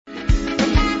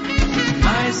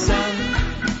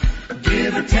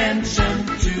Give attention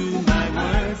to my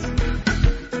words.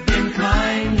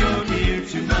 Incline your ear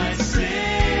to my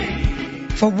saying.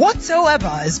 For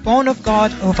whatsoever is born of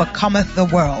God overcometh the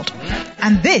world.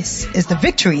 And this is the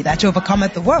victory that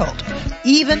overcometh the world,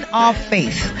 even our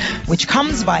faith, which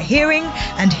comes by hearing,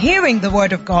 and hearing the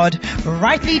word of God,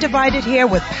 rightly divided here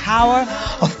with power,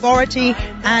 authority,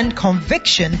 and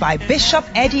conviction by Bishop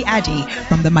Eddie Addy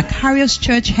from the Macarius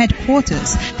Church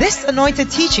headquarters. This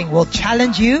anointed teaching will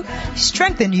challenge you,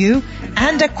 strengthen you,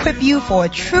 and equip you for a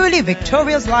truly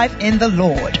victorious life in the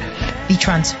Lord. Be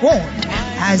transformed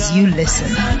as you listen.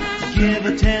 Give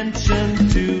attention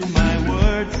to my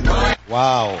words.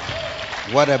 Wow,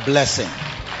 what a blessing.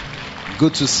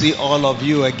 Good to see all of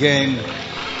you again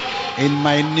in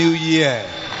my new year.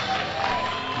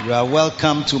 You are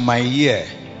welcome to my year.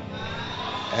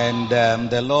 And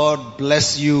the Lord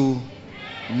bless you,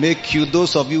 make you,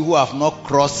 those of you who have not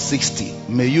crossed 60,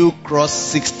 may you cross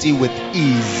 60 with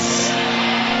ease.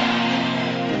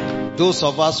 Those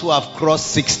of us who have crossed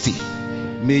 60,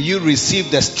 may you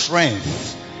receive the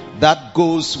strength that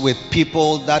goes with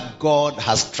people that God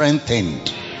has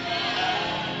strengthened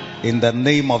in the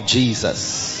name of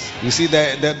Jesus. You see,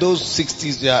 those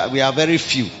 60s, we are very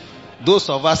few. Those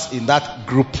of us in that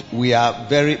group, we are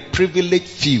very privileged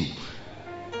few.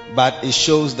 But it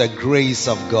shows the grace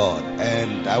of God.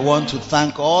 And I want to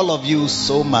thank all of you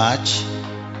so much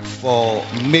for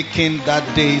making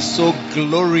that day so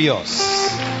glorious.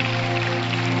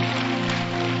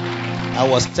 I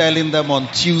was telling them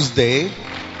on Tuesday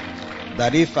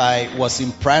that if I was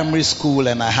in primary school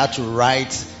and I had to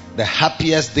write the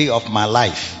happiest day of my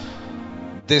life,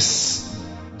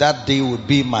 that day would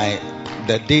be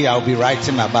the day I'll be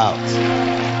writing about.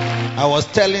 I was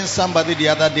telling somebody the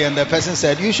other day and the person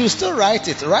said, you should still write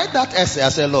it. Write that essay. I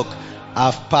said, look,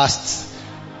 I've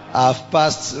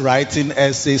passed writing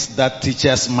essays that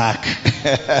teachers mark.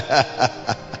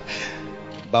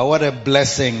 But what a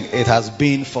blessing it has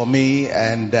been for me.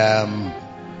 And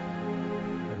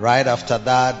right after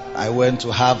that, I went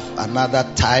to have another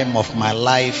time of my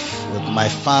life with my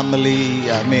family.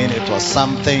 I mean, it was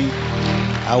something.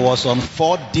 I was on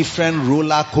 4 different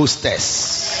roller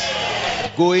coasters,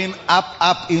 going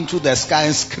up into the sky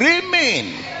and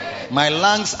screaming my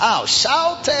lungs out,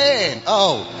 shouting.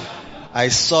 Oh, I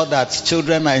saw that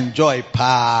children enjoy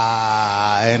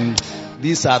and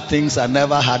these are things I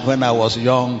never had when I was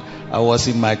young. I was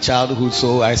in my childhood,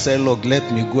 so I said, look,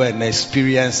 let me go and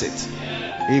experience it.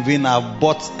 Even I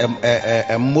bought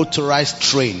a motorized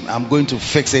train. I'm going to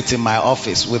fix it in my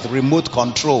office with remote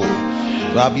control.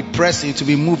 So I'll be pressing to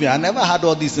be moving. I never had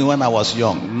all these things when I was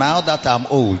young. Now that I'm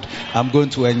old, I'm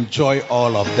going to enjoy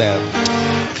all of them.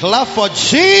 Clap for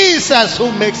Jesus,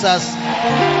 who makes us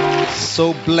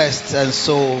so blessed and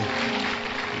so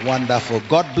wonderful.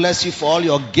 God bless you for all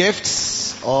your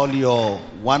gifts, all your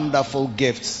wonderful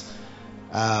gifts.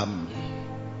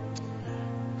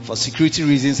 For security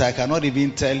reasons, I cannot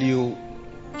even tell you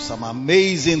some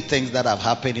amazing things that have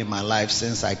happened in my life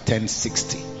since I turned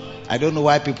 60. I don't know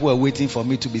why people were waiting for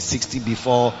me to be 60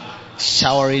 before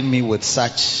showering me with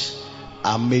such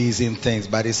amazing things,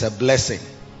 but it's a blessing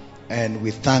and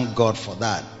we thank God for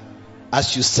that.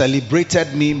 As you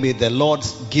celebrated me, may the Lord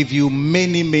give you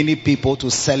many, many people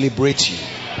to celebrate you.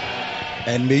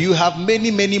 And may you have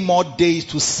many, many more days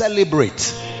to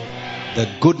celebrate the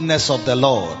goodness of the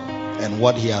Lord and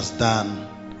what He has done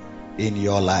in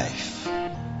your life.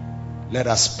 Let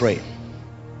us pray.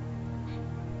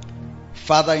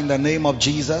 Father, in the name of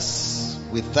Jesus,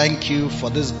 we thank you for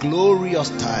this glorious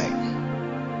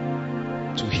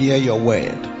time to hear your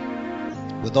word.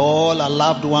 With all our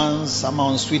loved ones, some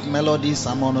on Sweet Melody,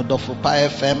 some on Odofopa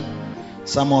FM,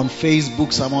 some on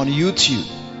Facebook, some on YouTube.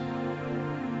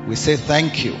 We say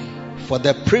thank you for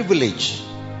the privilege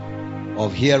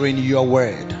of hearing your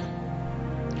word.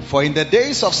 For in the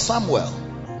days of Samuel,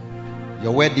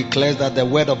 your word declares that the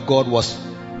word of God was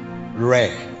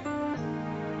rare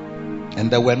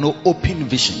and there were no open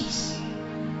visions.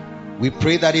 We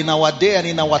pray that in our day and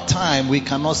in our time, we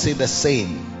cannot say the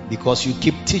same because you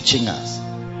keep teaching us.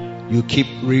 You keep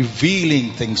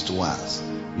revealing things to us.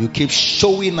 You keep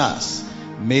showing us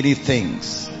many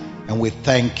things. And we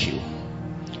thank you.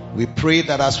 We pray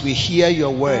that as we hear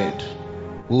your word,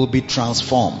 we will be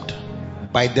transformed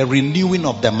by the renewing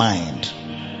of the mind.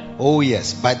 Oh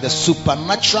yes, by the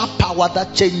supernatural power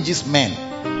that changes men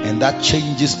and that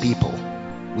changes people.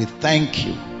 We thank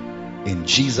you in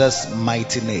Jesus'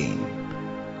 mighty name.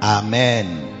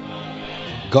 Amen.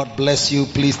 God bless you.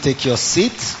 Please take your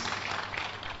seat.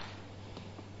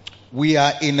 We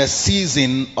are in a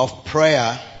season of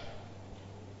prayer,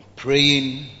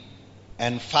 praying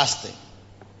and fasting.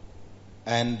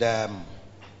 And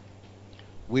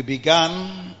We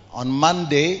began on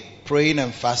Monday praying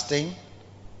and fasting,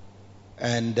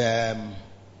 and on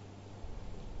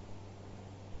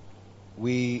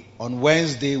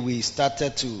Wednesday we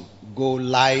started to go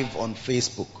live on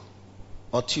Facebook,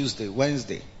 or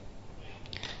Wednesday.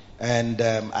 And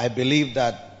I believe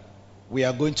that we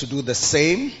are going to do the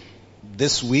same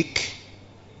this week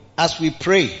as we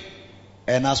pray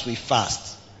and as we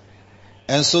fast.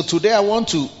 And so today I want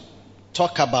to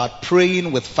talk about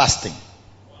praying with fasting.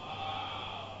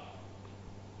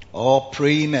 Or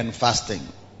praying and fasting.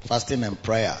 Fasting and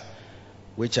prayer.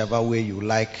 Whichever way you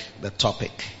like the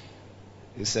topic.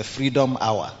 It's a freedom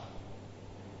hour.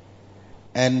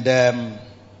 And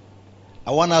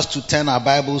I want us to turn our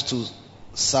Bibles to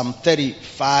Psalm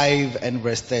 35 and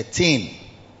verse 13.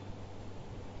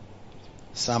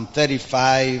 Psalm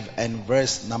 35 and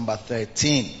verse number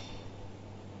 13.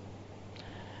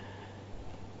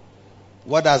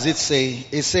 What does it say?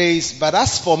 It says, "But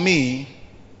as for me,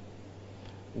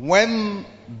 when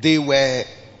they were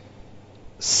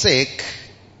sick,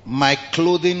 my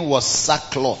clothing was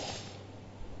sackcloth.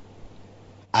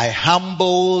 I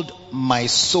humbled my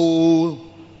soul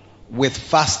with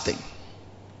fasting,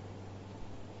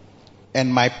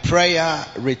 and my prayer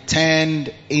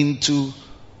returned into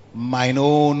mine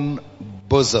own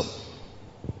bosom.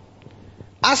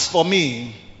 As for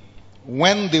me,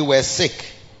 when they were sick,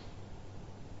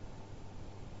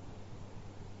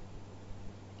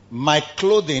 my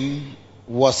clothing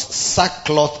was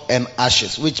sackcloth and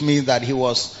ashes," which means that he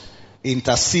was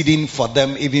interceding for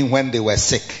them even when they were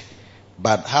sick.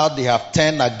 But how they have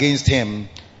turned against him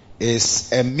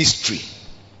is a mystery.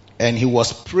 And he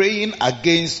was praying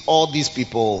against all these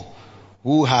people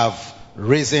who have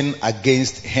risen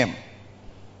against him.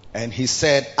 And he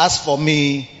said, "As for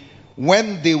me,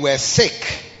 when they were sick,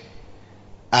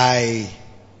 I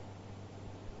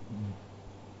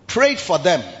prayed for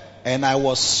them, and I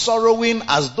was sorrowing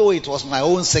as though it was my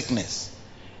own sickness.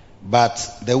 But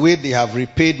the way they have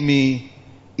repaid me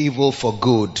evil for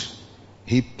good."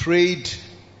 He prayed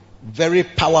very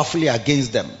powerfully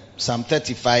against them. Psalm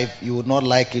 35, you would not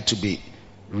like it to be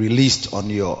released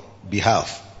on your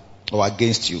behalf or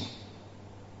against you.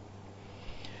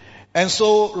 And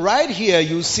so right here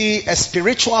you see a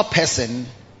spiritual person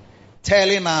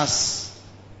telling us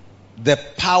the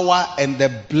power and the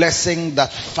blessing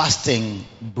that fasting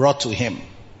brought to him.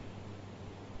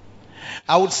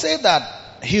 I would say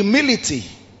that humility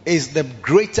is the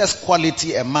greatest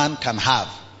quality a man can have,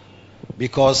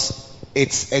 because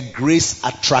it's a grace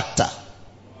attractor.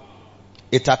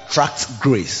 It attracts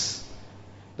grace.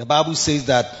 The Bible says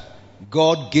that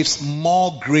God gives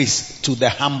more grace to the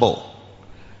humble.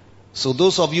 So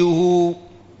those of you who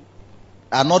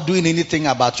are not doing anything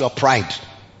about your pride,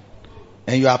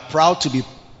 and you are proud to be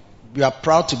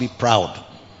proud.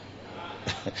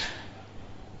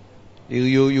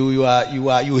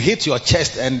 you hit your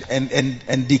chest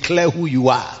and declare who you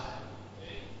are.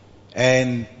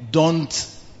 And don't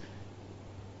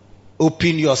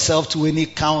open yourself to any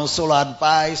counsel,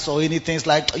 advice, or anything. It's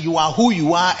like, you are who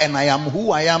you are, and I am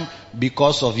who I am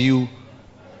because of you.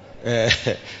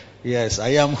 Yes,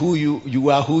 I am who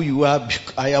you are who you are.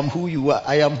 I am who you are.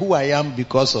 I am who I am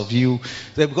because of you.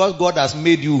 So because God has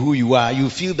made you who you are,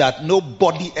 you feel that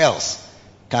nobody else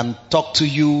can talk to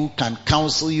you, can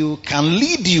counsel you, can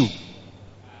lead you.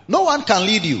 No one can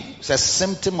lead you. It's a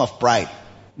symptom of pride.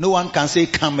 No one can say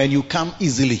come, and you come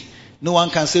easily. No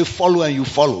one can say follow, and you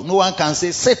follow. No one can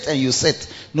say sit, and you sit.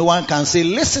 No one can say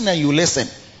listen, and you listen.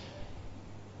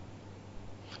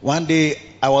 One day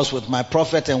I was with my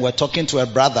prophet, and we're talking to a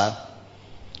brother,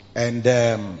 and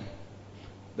the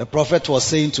prophet was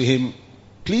saying to him,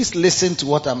 "Please listen to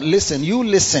what listen. You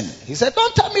listen." He said,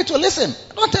 "Don't tell me to listen.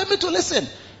 Don't tell me to listen.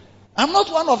 I'm not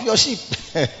one of your sheep."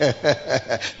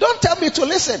 Don't tell me to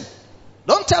listen.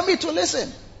 Don't tell me to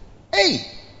listen. Hey,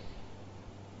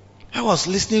 I was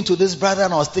listening to this brother,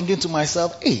 and I was thinking to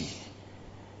myself, hey,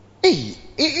 even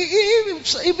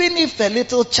if the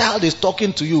little child is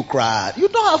talking to you, cry, you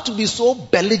don't have to be so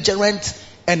belligerent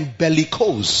and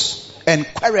bellicose and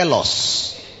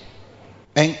querulous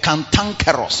and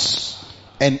cantankerous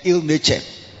and ill-natured.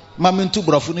 Mamintu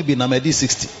brafuni binamedi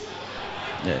 60.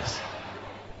 Yes.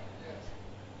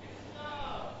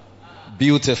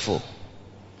 Beautiful.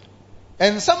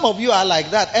 And some of you are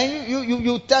like that, and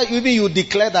you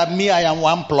declare that me, I am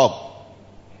one plug.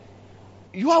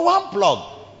 You are one plug.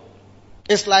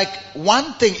 It's like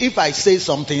one thing. If I say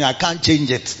something, I can't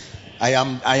change it. I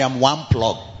am one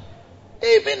plug.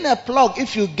 Even a plug,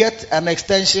 if you get an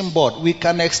extension board, we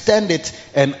can extend it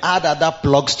and add other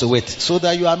plugs to it, so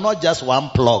that you are not just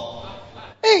one plug.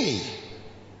 Hey,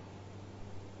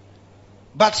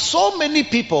 But so many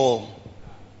people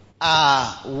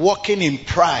are walking in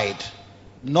pride,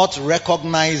 not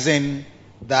recognizing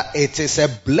that it is a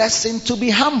blessing to be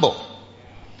humble.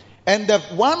 And the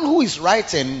one who is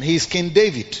writing, he is King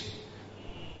David.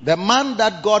 The man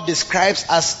that God describes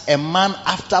as a man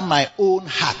after my own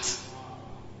heart.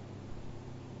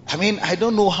 I mean, I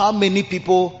don't know how many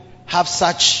people have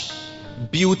such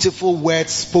beautiful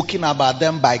words spoken about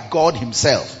them by God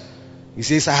himself. He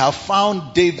says, I have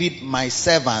found David my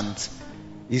servant.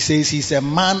 He says, he's a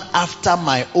man after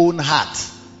my own heart,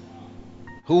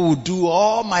 who will do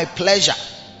all my pleasure.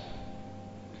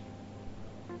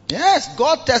 Yes,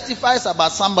 God testifies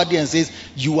about somebody and says,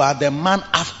 you are the man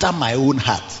after my own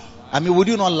heart. I mean, would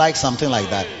you not like something like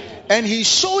that? And he's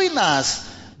showing us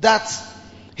that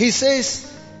he says,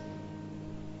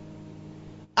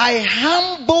 I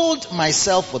humbled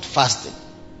myself with fasting.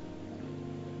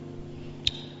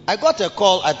 I got a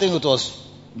call, I think it was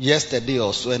yesterday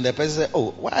or so, and the person said,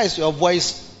 oh, why is your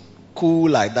voice cool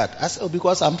like that? I said, oh,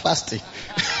 because I'm fasting.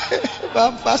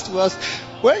 I'm fasting.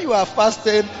 When you are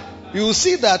fasting, you will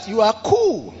see that you are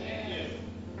cool.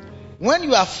 When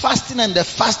you are fasting and the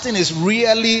fasting is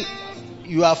really,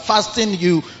 you are fasting,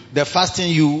 the fasting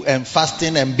you and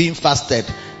fasting and being fasted,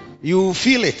 you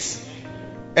feel it.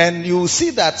 And you will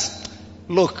see that,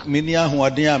 look,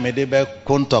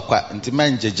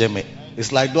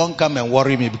 it's like, don't come and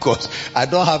worry me because I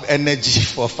don't have energy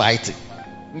for fighting.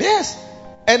 Yes.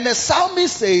 And the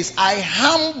psalmist says, I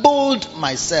humbled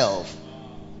myself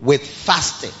with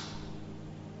fasting.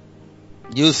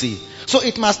 You see. So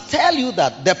it must tell you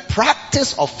that the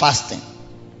practice of fasting,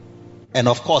 and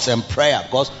of course, and prayer,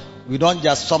 because we don't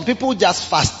just, some people just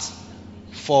fast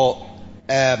for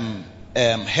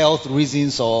health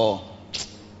reasons or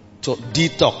to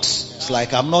detox. It's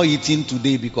like, I'm not eating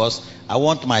today because I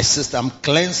want my system, I'm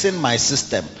cleansing my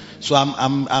system. So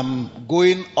I'm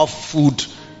going off food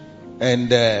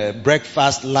and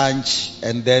breakfast, lunch,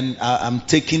 and then I'm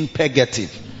taking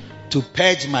purgative to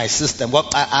purge my system. Well,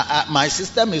 my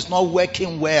system is not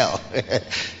working well.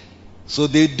 So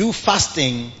they do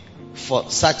fasting for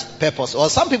such purpose. Or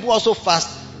some people also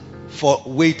fast for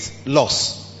weight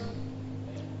loss.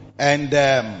 And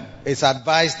it's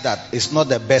advised that it's not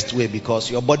the best way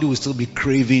because your body will still be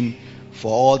craving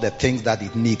for all the things that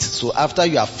it needs. So after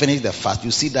you have finished the fast,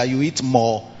 you see that you eat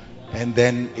more and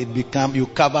then you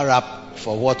cover up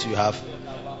for what you have.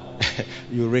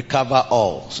 You recover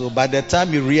all. So by the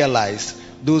time you realize,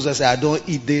 those that say, I don't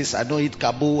eat this, I don't eat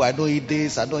kabu, I don't eat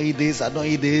this, I don't eat this, I don't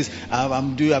eat this,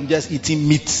 I'm just eating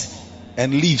meat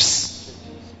and leaves.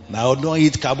 Now don't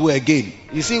eat kabu again.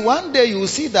 You see, one day you will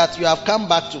see that you have come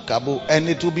back to kabu and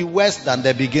it will be worse than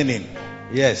the beginning.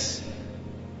 Yes.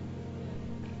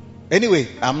 Anyway,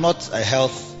 I'm not a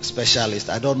health specialist.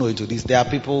 I don't know into this. There are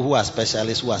people who are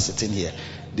specialists who are sitting here.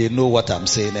 They know what I'm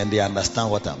saying and they understand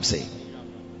what I'm saying.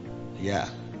 Yeah.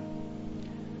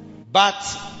 But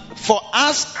for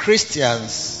us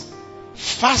Christians,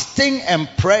 fasting and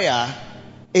prayer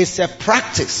is a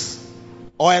practice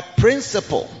or a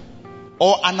principle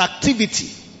or an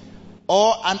activity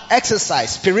or an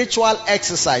exercise, spiritual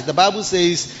exercise. The Bible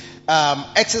says,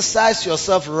 exercise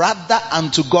yourself rather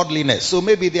unto godliness. So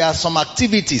maybe there are some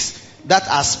activities that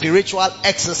are spiritual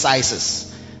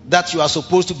exercises that you are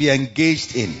supposed to be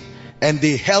engaged in, and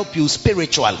they help you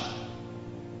spiritually.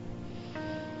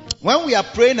 When we are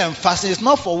praying and fasting, it's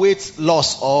not for weight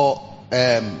loss or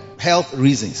health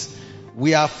reasons.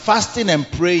 We are fasting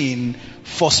and praying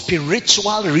for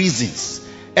spiritual reasons.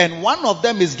 And one of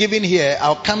them is given here.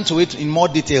 I'll come to it in more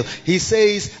detail. He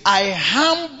says, I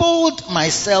humbled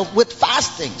myself with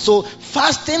fasting. So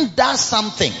fasting does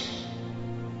something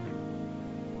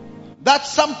that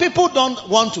some people don't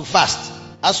want to fast.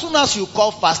 As soon as you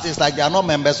call fast, it's like they are not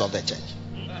members of the church.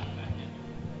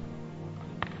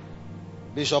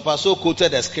 Bishop also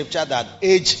quoted a scripture that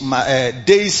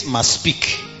days must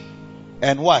speak.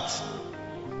 And what?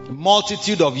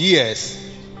 Multitude of years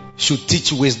should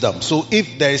teach wisdom. So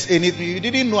if there is anything, you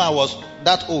didn't know I was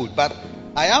that old, but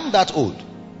I am that old.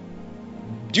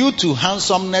 Due to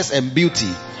handsomeness and beauty,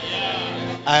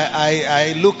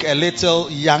 I look a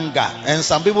little younger. And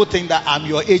some people think that I'm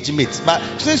your age mate.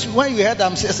 But since when you heard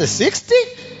I'm 60?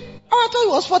 Oh, I thought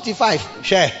it was 45.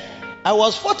 Sure. I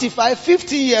was 45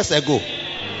 15 years ago.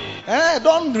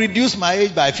 Don't reduce my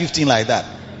age by 15 like that.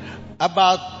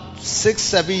 About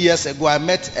 6-7 years ago, I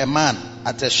met a man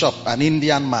at a shop, an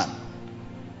Indian man.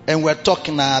 And we're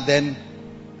talking then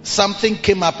something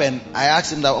came up and I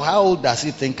asked him that, how old does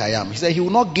he think I am? He said he will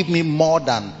not give me more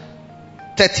than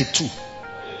 32.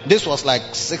 This was like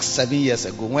 6-7 years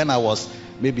ago when I was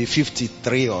maybe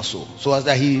 53 or so. So as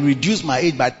that he reduced my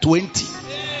age by 20.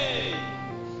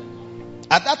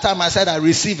 At that time I said I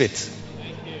receive it.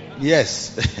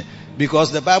 Yes.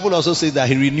 Because the Bible also says that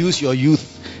he renews your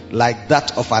youth like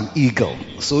that of an eagle.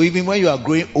 So even when you are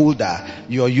growing older,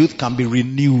 your youth can be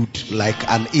renewed like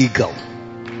an eagle.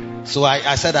 So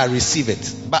I said I receive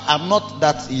it. But I'm not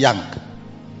that young.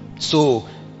 So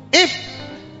if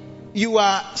you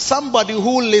are somebody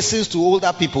who listens to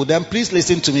older people, then please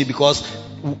listen to me, because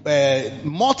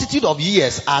multitude of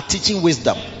years are teaching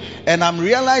wisdom. And I'm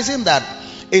realizing that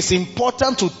it's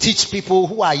important to teach people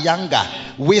who are younger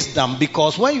wisdom,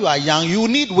 because when you are young, you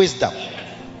need wisdom.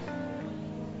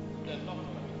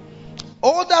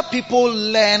 Older people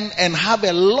learn and have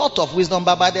a lot of wisdom,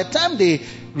 but by the time they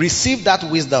receive that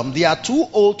wisdom, they are too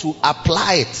old to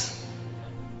apply it.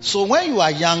 So when you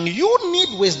are young, you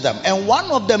need wisdom. And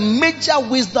one of the major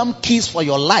wisdom keys for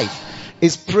your life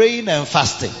is praying and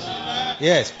fasting.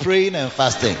 Yes, praying and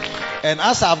fasting. And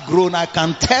as I've grown, I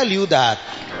can tell you that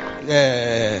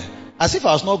as if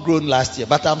I was not grown last year,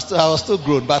 but I was still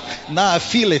grown. But now I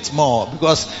feel it more,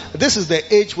 because this is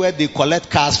the age where they collect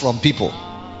cars from people.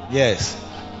 Yes.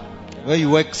 When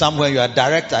you work somewhere, you are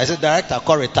director. I said director,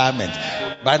 call retirement.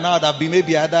 By now, that be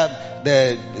maybe either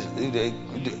the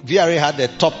VRA had the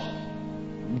top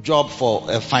job for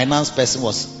a finance person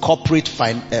was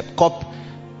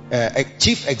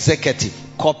chief executive,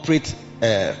 corporate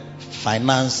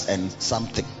finance and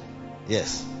something.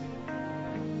 Yes.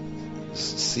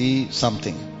 See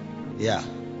something. Yeah.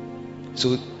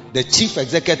 So the chief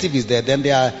executive is there. Then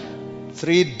there are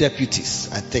 3 deputies,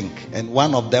 I think, and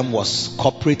one of them was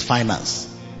corporate finance.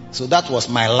 So that was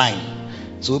my line.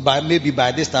 So maybe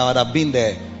by this time I would have been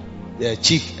the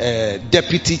chief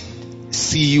deputy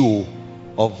CEO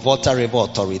of Volta River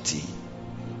Authority,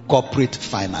 corporate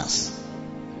finance.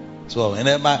 So and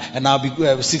I'll be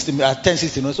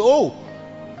 10-16 months. So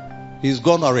he's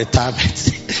gone on retirement.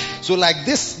 So like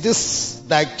this,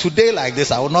 like today, like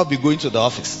this, I will not be going to the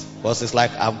office, because it's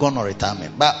like I've gone on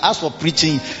retirement. But as for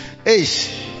preaching,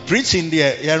 preaching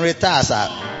there, you retire.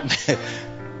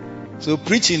 So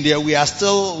preaching there, we are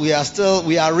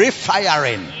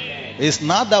refiring. It's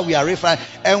not that we are refiring,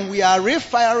 and we are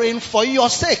refiring for your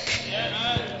sake,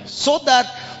 so that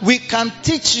we can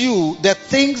teach you the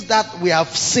things that we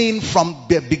have seen from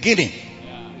the beginning.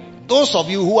 Those of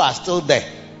you who are still there,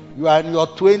 you are in your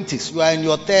 20s, you are in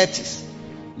your 30s,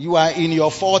 you are in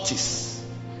your 40s,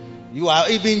 you are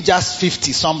even just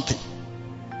 50 something.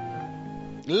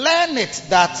 Learn it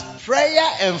that prayer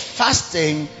and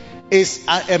fasting is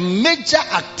a major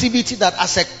activity that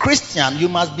as a Christian you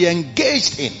must be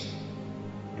engaged in,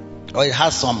 or it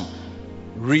has some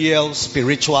real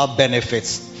spiritual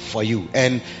benefits for you.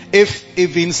 And if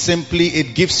even simply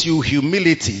it gives you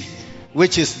humility,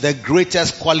 which is the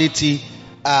greatest quality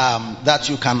that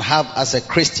you can have as a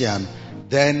Christian,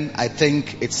 then I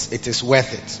think it is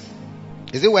worth it.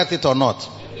 Is it worth it or not?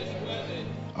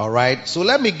 Alright, so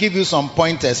let me give you some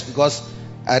pointers, because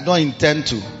I don't intend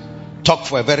to talk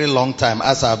for a very long time,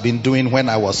 as I've been doing when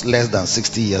I was less than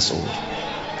 60 years old.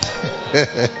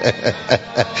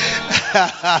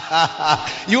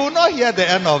 You will not hear the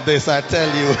end of this, I tell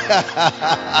you.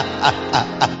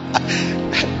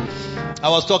 I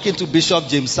was talking to Bishop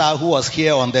James Sa, who was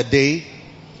here on the day,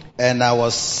 and I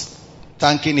was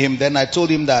thanking him. Then I told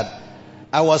him that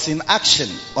I was in action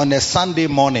on a Sunday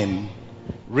morning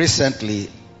recently.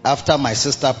 After my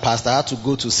sister passed, I had to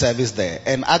go to service there,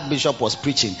 and Archbishop was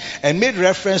preaching and made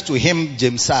reference to him,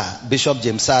 Bishop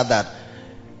James Sa, that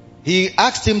he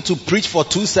asked him to preach for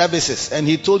 2 services, and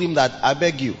he told him that, I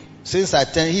beg you, since I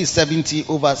turn, he's 70,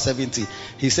 over 70.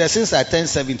 He said, since I turned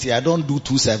 70, I don't do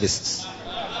 2 services.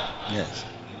 Yes.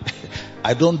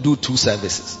 I don't do 2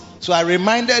 services. So I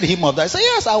reminded him of that. I said,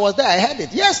 yes, I was there. I heard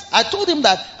it. Yes, I told him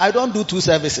that I don't do 2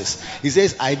 services. He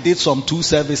says, I did some 2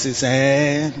 services.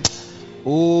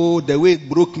 Oh, the way it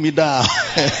broke me down.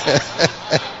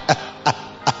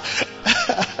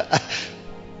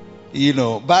 You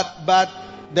know, but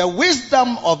the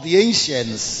wisdom of the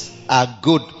ancients are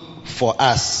good for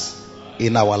us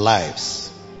in our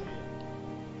lives.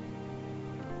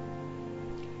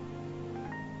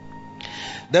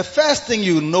 The first thing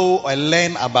you know or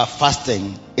learn about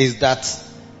fasting is that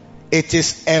it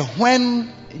is a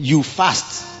when you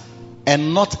fast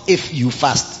and not if you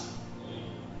fast.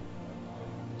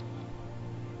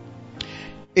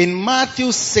 In Matthew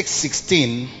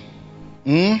 6:16,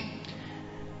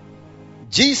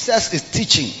 Jesus is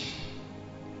teaching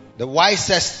the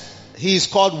wisest. He is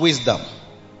called wisdom.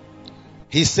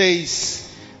 He says,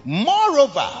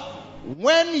 moreover,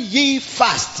 when ye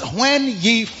fast,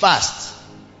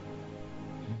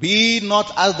 be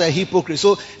not as the hypocrites.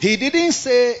 So he didn't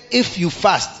say if you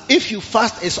fast. If you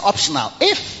fast is optional.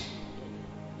 If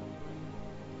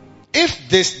If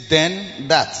this, then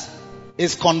that.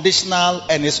 Is conditional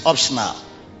and is optional.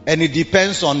 And it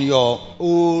depends on your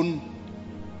own,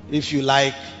 if you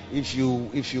like, if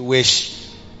you wish,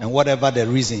 and whatever the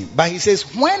reason. But he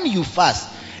says, when you fast,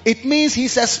 it means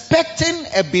he's expecting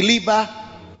a believer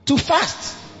to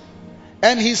fast.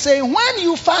 And he's saying, when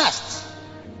you fast,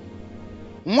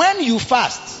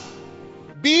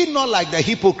 be not like the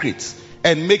hypocrites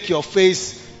and make your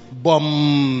face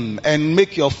bum and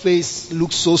make your face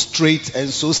look so straight and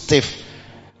so stiff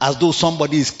as though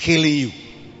somebody is killing you.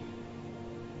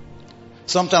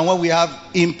 Sometimes when we have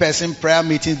in-person prayer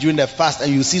meetings during the fast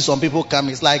and you see some people come,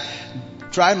 it's like,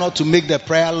 try not to make the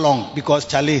prayer long because,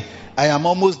 Charlie, I am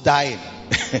almost dying.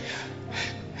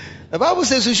 The Bible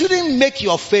says you shouldn't make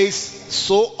your face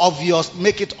so obvious,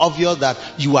 make it obvious that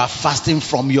you are fasting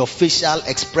from your facial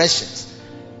expressions.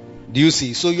 Do you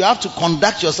see? So you have to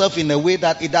conduct yourself in a way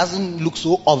that it doesn't look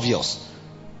so obvious.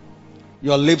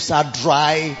 Your lips are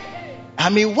dry. I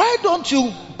mean, why don't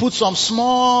you put some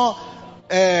small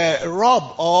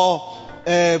rub or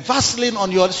Vaseline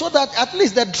on your lips so that at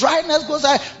least the dryness goes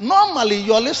out? Normally,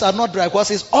 your lips are not dry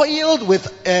because it's oiled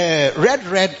with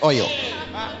red oil.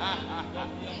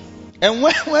 And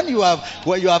when you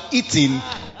have eaten,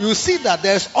 you see that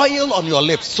there's oil on your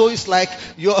lips. So it's like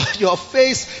your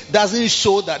face doesn't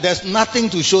show that, there's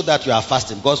nothing to show that you are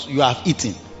fasting because you have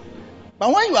eaten.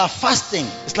 But when you are fasting,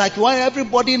 it's like why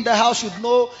everybody in the house should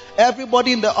know,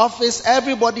 everybody in the office,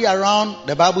 everybody around.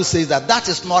 The Bible says that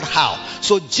is not how.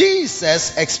 So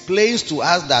Jesus explains to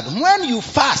us that when you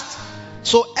fast,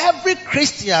 so every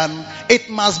Christian, it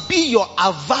must be your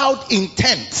avowed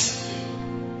intent.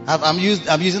 I'm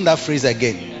using that phrase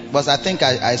again because I think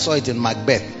I saw it in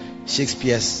Macbeth,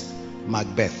 Shakespeare's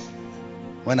Macbeth,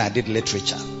 when I did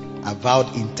literature.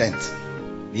 Avowed intent.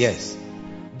 Yes.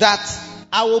 That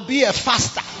I will be a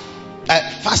faster.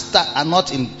 Faster, and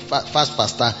not in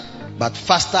faster, but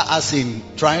faster as in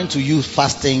trying to use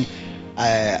fasting,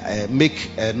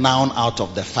 make a noun out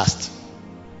of the fast.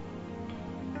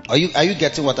 Are you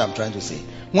getting what I'm trying to say?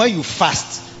 When you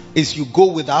fast, is you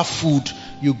go without food,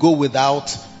 you go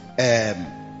without,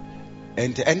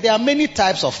 and there are many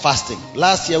types of fasting.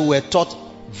 Last year we were taught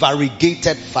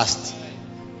variegated fast.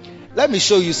 Let me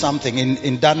show you something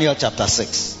in Daniel chapter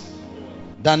 6.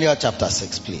 Daniel chapter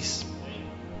 6, please.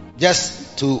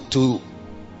 Just to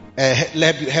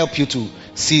help you to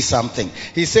see something.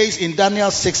 He says in Daniel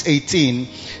 6:18,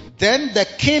 then the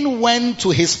king went to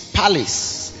his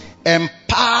palace and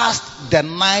passed the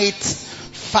night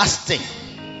fasting.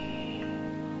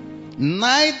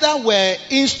 Neither were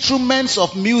instruments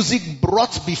of music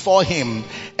brought before him,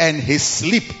 and his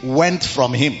sleep went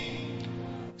from him.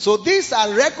 So these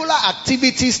are regular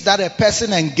activities that a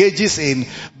person engages in.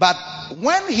 But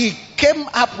when he came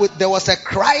up with, there was a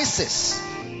crisis.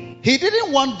 He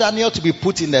didn't want Daniel to be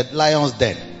put in the lion's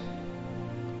den.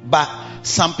 But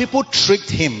some people tricked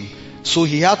him. So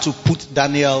he had to put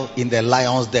Daniel in the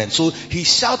lion's den. So he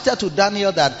shouted to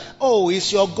Daniel that, oh,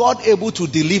 is your God able to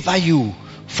deliver you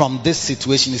from this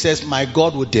situation? He says, my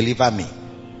God will deliver me.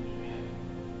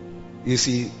 You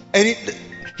see, and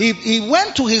he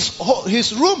went to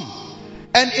his room,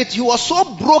 and he was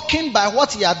so broken by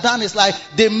what he had done. It's like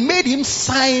they made him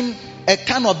sign a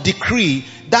kind of decree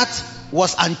that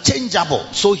was unchangeable.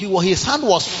 So his hand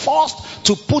was forced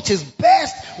to put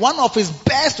one of his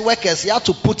best workers, he had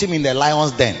to put him in the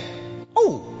lion's den.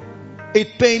 Oh,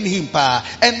 it pained him.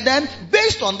 And then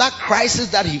based on that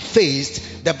crisis that he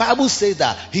faced, the Bible says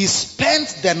that he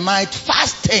spent the night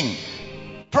fasting.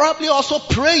 Probably also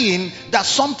praying that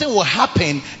something will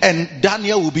happen and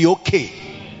Daniel will be okay.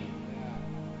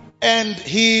 And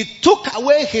he took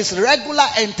away his regular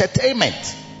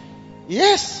entertainment.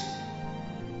 Yes.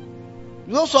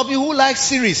 Those of you who like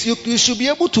series, you should be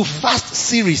able to fast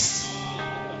series.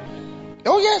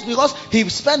 Oh yes, because he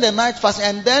spent the night fasting,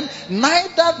 and then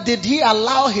neither did he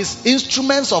allow his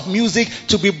instruments of music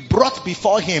to be brought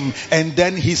before him, and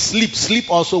then his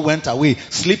sleep also went away.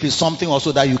 Sleep is something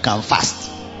also that you can fast.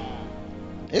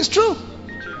 It's true.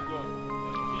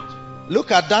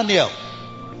 Look at Daniel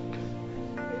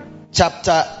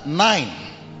chapter 9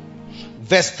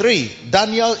 verse 3.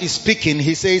 Daniel is speaking.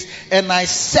 He says, and I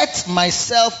set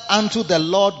myself unto the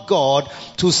Lord God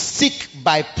to seek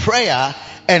by prayer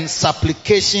and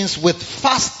supplications with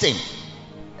fasting.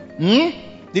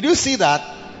 Did you see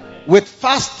that? With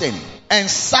fasting and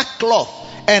sackcloth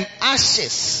and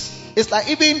ashes. It's like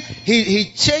even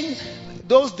he changed.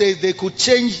 Those days they could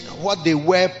change what they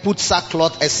wear, put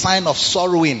sackcloth, a sign of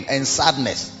sorrowing and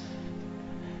sadness.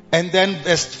 And then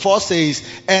verse 4 says,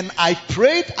 and I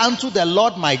prayed unto the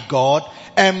Lord my God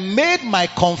and made my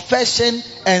confession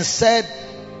and said,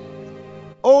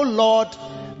 O Lord,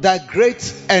 the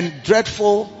great and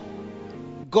dreadful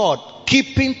God,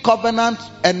 keeping covenant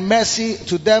and mercy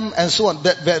to them, and so on.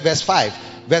 Verse 5.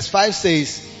 Verse 5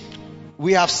 says,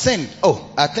 we have sinned.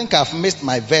 Oh, I think I've missed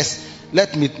my verse.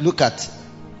 Let me look at.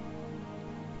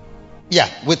 Yeah,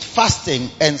 with fasting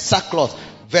and sackcloth.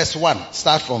 Verse 1.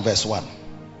 Start from verse 1.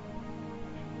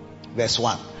 Verse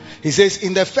 1. He says,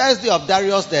 in the first day of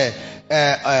Darius, the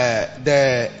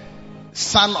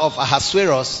son of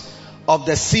Ahasuerus, of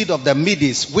the seed of the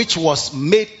Medes, which was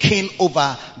made king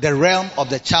over the realm of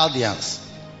the Chaldeans.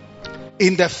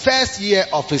 In the first year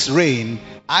of his reign,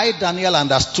 I, Daniel,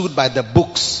 understood by the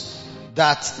books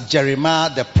that Jeremiah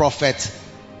the prophet,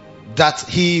 that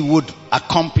he would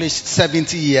accomplish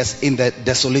 70 years in the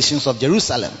desolations of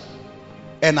Jerusalem.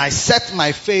 And I set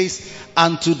my face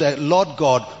unto the Lord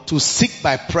God to seek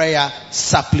by prayer,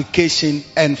 supplication,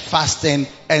 and fasting,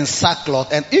 and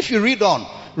sackcloth. And if you read on,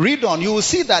 you will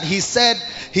see that he said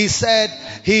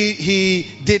he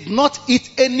did not eat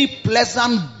any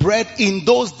pleasant bread in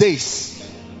those days.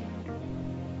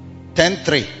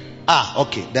 10:3.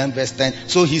 Okay, then verse 10.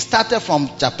 So he started from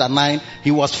chapter 9.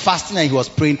 He was fasting and he was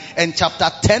praying. And chapter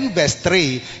 10 verse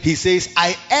 3, he says,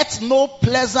 I ate no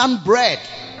pleasant bread,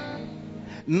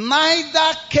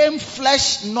 neither came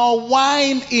flesh nor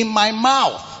wine in my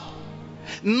mouth,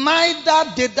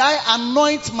 neither did I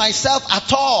anoint myself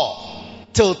at all,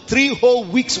 till 3 whole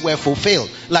weeks were fulfilled.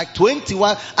 Like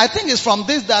 21. I think it's from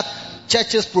this that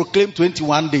churches proclaim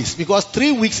 21 days, because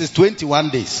 3 weeks is 21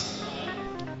 days.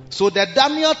 So the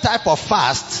Daniel type of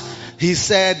fast, he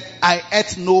said, I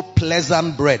ate no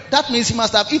pleasant bread. That means he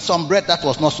must have eaten some bread that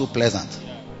was not so pleasant.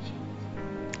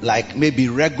 Like maybe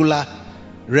regular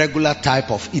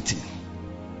type of eating.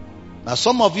 Now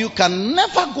some of you can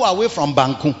never go away from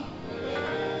Banku.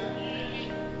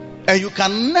 And you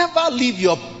can never leave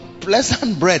your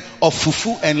pleasant bread of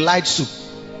fufu and light soup.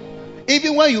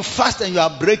 Even when you fast and you are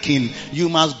breaking, you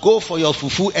must go for your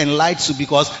fufu and light soup,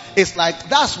 because it's like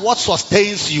that's what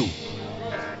sustains you.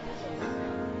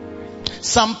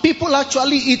 Some people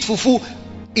actually eat fufu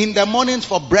in the morning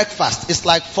for breakfast. It's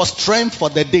like for strength for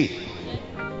the day.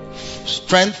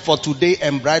 Strength for today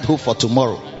and bright hope for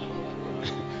tomorrow.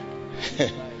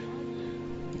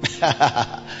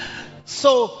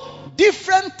 So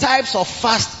different types of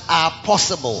fast are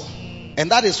possible, and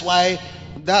that is why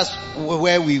that's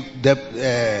where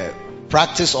the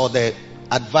practice or the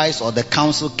advice or the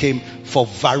counsel came for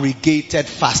variegated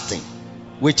fasting,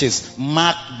 which is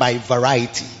marked by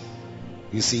variety.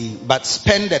 You see, but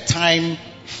spend the time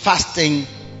fasting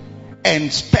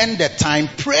and spend the time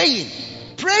praying.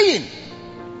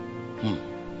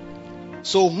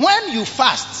 So when you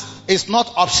fast, it's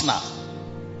not optional.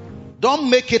 Don't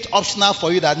make it optional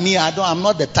for you that I'm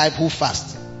not the type who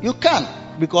fast. You can,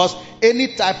 because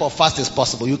any type of fast is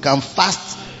possible. You can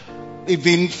fast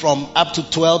even from up to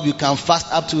 12. You can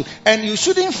fast up to, and you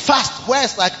shouldn't fast where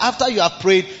it's like after you have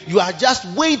prayed, you are just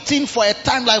waiting for a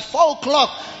time like 4 o'clock.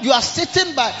 You are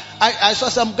sitting by, I saw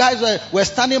some guys were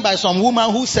standing by some woman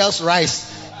who sells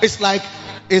rice. It's like,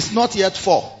 it's not yet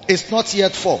 4. It's not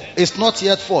yet 4. It's not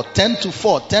yet 4. 10 to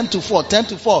 4. 10 to 4. 10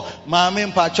 to 4. Mame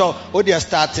mpacho. Odia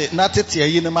started.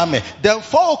 Then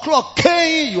 4 o'clock.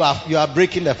 You are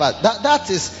breaking the fast.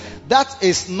 That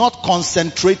is not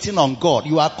concentrating on God.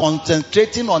 You are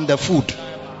concentrating on the food.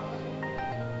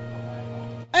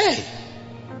 Hey.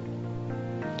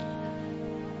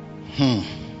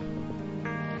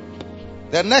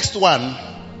 The next one.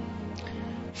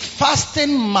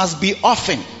 Fasting must be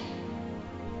often.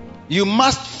 You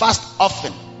must fast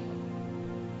often.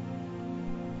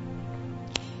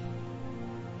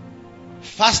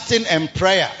 Fasting and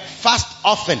prayer. Fast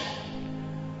often.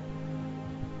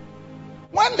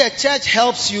 When the church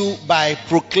helps you by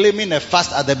proclaiming a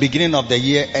fast at the beginning of the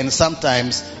year and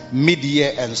sometimes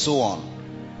mid-year and so on,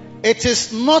 it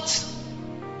is not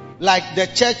like the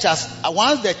church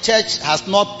once the church has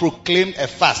not proclaimed a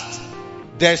fast,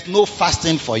 there is no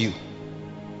fasting for you.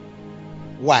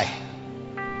 Why?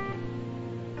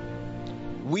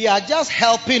 We are just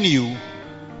helping you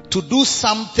to do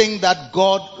something that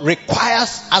God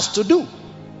requires us to do.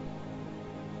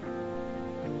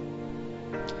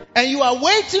 And you are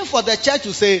waiting for the church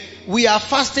to say, we are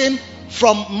fasting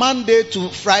from Monday to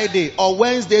Friday or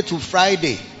Wednesday to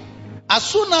Friday. As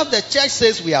soon as the church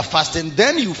says we are fasting,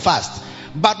 then you fast.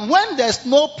 But when there's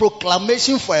no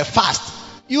proclamation for a fast,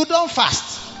 you don't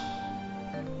fast.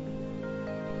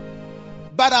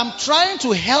 But I'm trying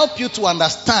to help you to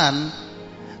understand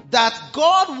that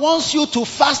God wants you to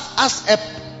fast as a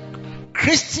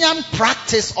Christian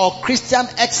practice or Christian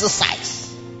exercise.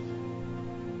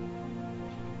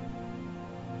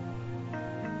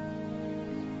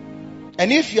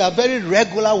 And if you are very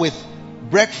regular with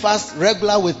breakfast,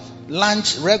 regular with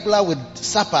lunch, regular with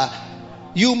supper,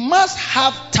 you must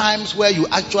have times where you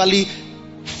actually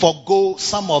forgo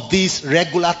some of these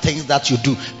regular things that you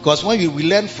do. Because when we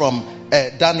learn from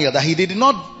Daniel that he did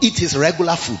not eat his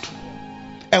regular food.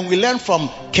 And we learn from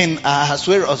King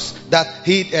Ahasuerus that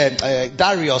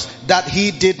Darius, that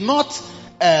he did not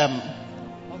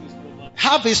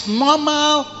have his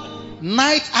normal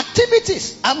night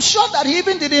activities. I'm sure that he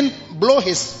even didn't blow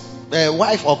his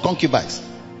wife or concubines.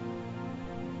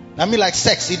 I mean, like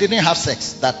sex. He didn't have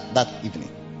sex that evening.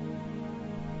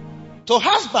 So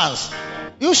husbands,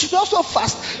 you should also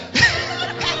fast.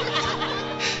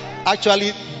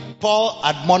 Actually, Paul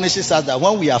admonishes us that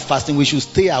when we are fasting, we should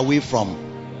stay away from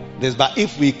this. But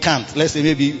if we can't, let's say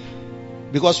maybe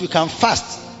because we can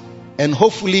fast, and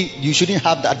hopefully you shouldn't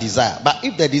have that desire. But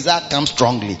if the desire comes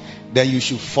strongly, then you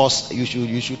should force. You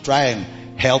should try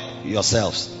and help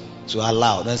yourselves to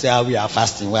allow. Don't say, we are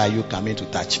fasting. Why are you coming to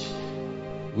touch me?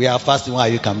 We are fasting. Why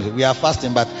are you coming? We are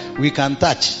fasting, but we can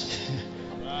touch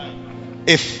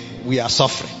if we are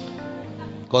suffering.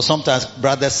 Because sometimes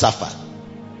brothers suffer.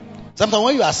 Sometimes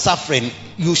when you are suffering,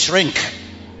 you shrink.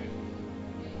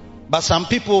 But some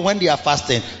people, when they are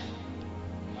fasting,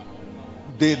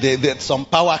 some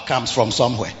power comes from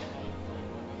somewhere.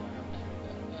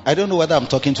 I don't know whether I'm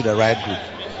talking to the right group.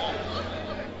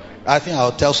 I think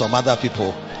I'll tell some other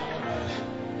people.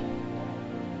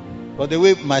 But the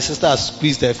way my sister has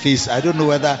squeezed her face, I don't know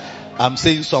whether I'm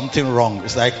saying something wrong.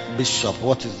 It's like, Bishop,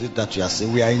 what is it that you are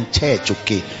saying? We are in church,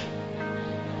 okay?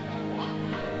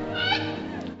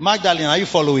 Magdalene, are you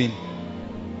following?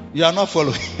 You are not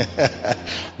following.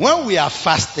 When we are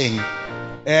fasting,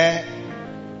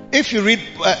 if you read,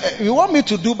 you want me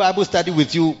to do Bible study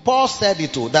with you, Paul said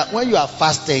it too, that when you are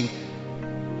fasting,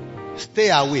 stay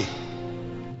away.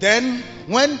 Then,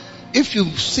 if you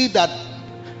see that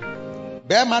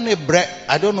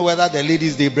I don't know whether the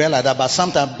ladies they bread like that, but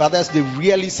sometimes brothers they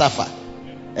really suffer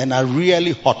and are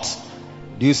really hot.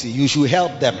 Do you see? You should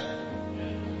help them.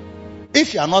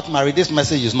 If you are not married, this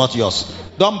message is not yours.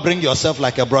 Don't bring yourself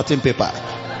like a blotting paper.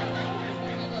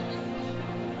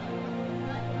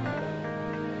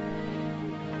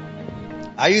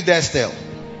 Are you there still?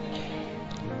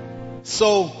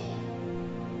 So,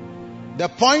 the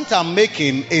point I'm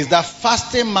making is that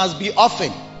fasting must be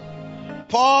often.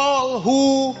 Paul,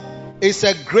 who is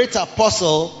a great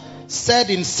apostle, said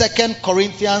in 2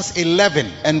 Corinthians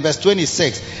 11 and verse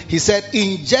 26, he said,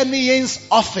 in journeyings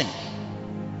often,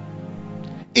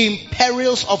 in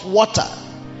perils of water,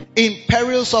 in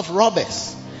perils of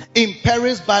robbers, in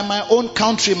perils by my own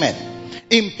countrymen,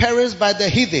 in perils by the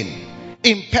heathen,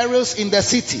 in perils in the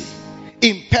city,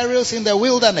 in perils in the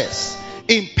wilderness,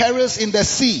 in perils in the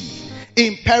sea,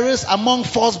 in perils among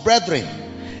false brethren,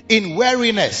 in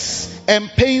weariness and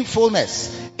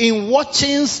painfulness, in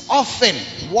watchings often,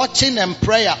 watching and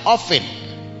prayer often.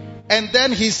 And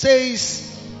then he says,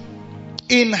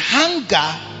 in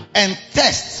hunger and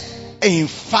thirst, in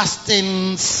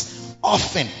fastings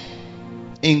often,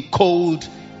 in cold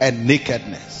and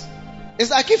nakedness.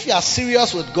 It's like if you are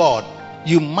serious with God,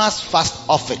 you must fast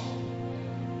often.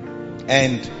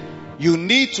 And you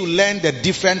need to learn the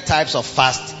different types of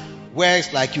fast, where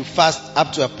it's like you fast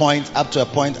up to a point, up to a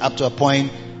point, up to a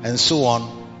point, and so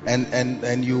on.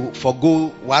 And you forgo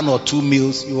 1 or 2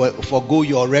 meals, you forgo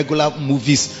your regular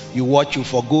movies you watch, you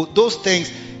forgo those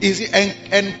things,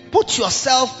 and put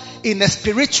yourself in a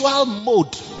spiritual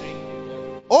mode.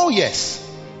 Oh yes,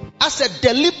 as a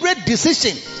deliberate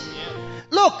decision.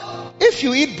 Look, if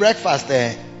you eat breakfast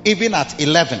even at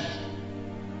 11,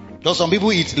 though some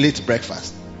people eat late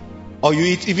breakfast, or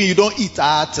you don't eat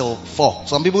till 4.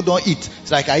 Some people don't eat.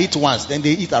 It's like I eat once, then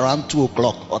they eat around 2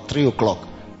 o'clock or 3 o'clock.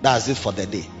 That's it for the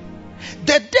day.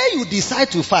 The day you decide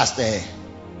to fast,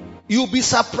 you'll be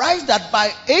surprised that by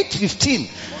 8:15,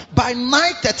 by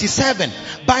 9:37,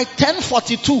 by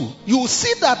 10:42, you'll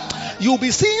see that you'll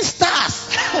be seeing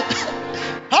stars.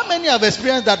 How many have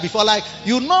experienced that before? Like,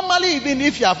 you normally, even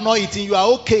if you have not eaten, you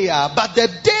are okay. But the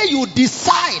day you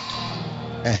decide,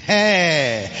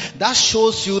 that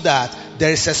shows you that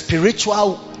there is a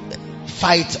spiritual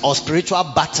fight or spiritual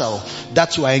battle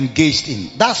that you are engaged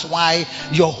in. That's why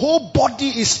your whole body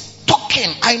is talking.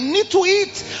 I need to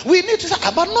eat. We need to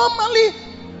eat. But normally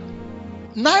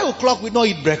 9 o'clock we don't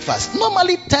eat breakfast.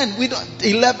 Normally 10, we don't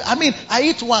 11. I mean, I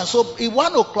eat 1, so at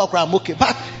 1 o'clock I'm okay.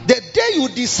 But the day you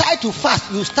decide to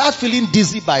fast, you start feeling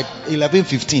dizzy by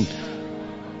 11:15.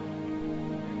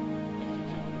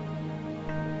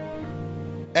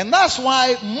 And that's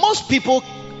why most people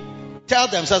tell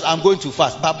themselves, I'm going to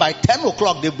fast. But by 10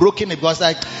 o'clock, they've broken it because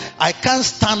like, I can't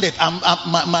stand it.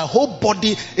 My whole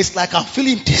body is like I'm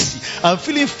feeling dizzy. I'm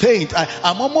feeling faint.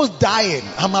 I'm almost dying.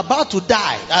 I'm about to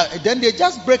die. Then they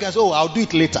just break and say, oh, I'll do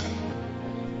it later.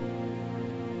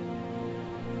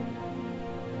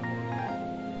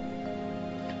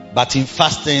 But in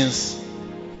fastings,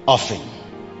 often.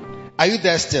 Are you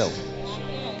there still?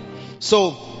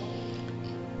 So,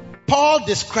 Paul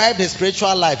described his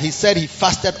spiritual life. He said he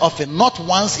fasted often, not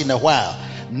once in a while.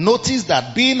 Notice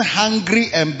that being hungry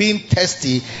and being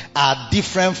thirsty are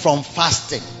different from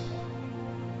fasting.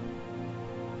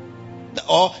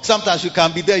 Or sometimes you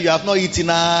can be there, you have not eaten,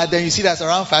 then you see that's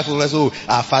around 5 o'clock, so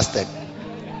I fasted.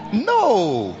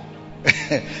 No.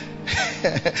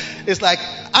 It's like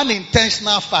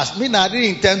unintentional fast. I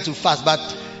didn't intend to fast,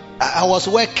 but I was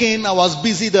working, I was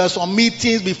busy, there were some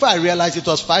meetings. Before I realized it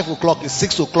was 5 o'clock, it's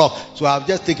 6 o'clock. So I've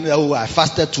just taken, I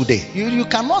fasted today. You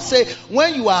cannot say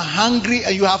when you are hungry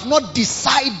and you have not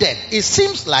decided. It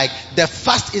seems like the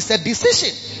fast is a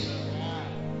decision.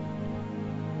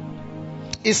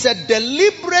 It's a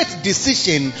deliberate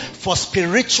decision for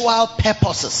spiritual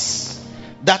purposes.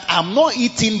 That I'm not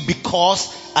eating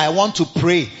because I want to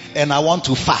pray and I want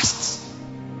to fast.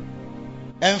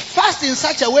 And fast in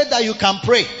such a way that you can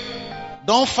pray.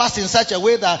 Don't fast in such a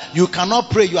way that you cannot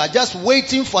pray. You are just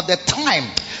waiting for the time.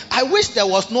 I wish there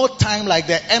was no time like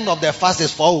the end of the fast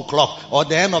is 4 o'clock or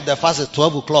the end of the fast is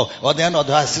 12 o'clock or the end of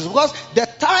the fast is, because the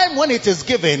time when it is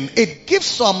given, it gives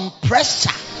some pressure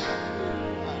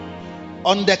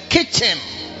on the kitchen.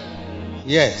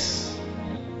 Yes.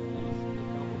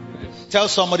 Tell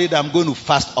somebody that I'm going to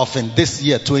fast often this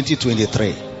year,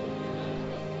 2023.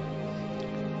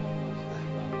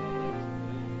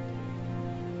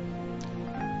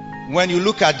 When you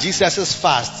look at Jesus'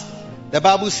 fast, the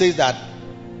Bible says that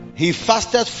he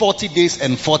fasted 40 days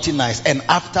and 40 nights, and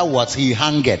afterwards he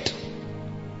hungered.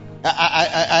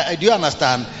 Do you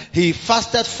understand? He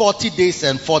fasted 40 days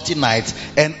and 40 nights,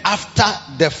 and after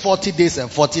the 40 days and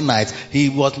 40 nights, he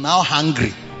was now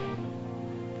hungry.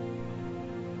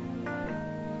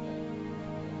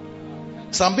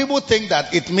 Some people think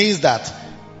that it means that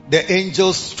the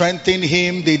angels strengthened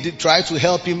him, they did try to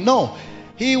help him. No,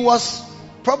 he was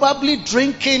probably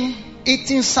drinking,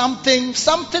 eating something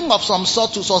of some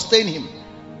sort to sustain him.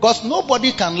 Because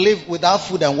nobody can live without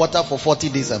food and water for 40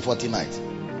 days and 40 nights.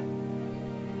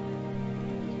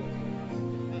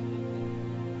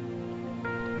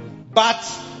 But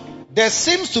there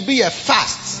seems to be a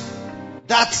fast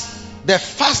that the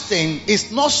fasting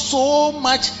is not so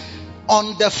much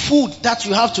on the food that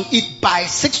you have to eat by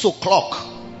 6 o'clock.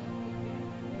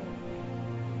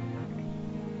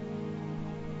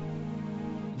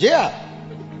 Yeah.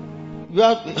 You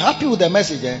are happy with the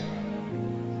message, eh?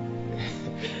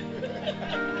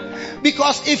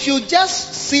 Because if you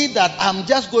just see that I'm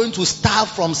just going to starve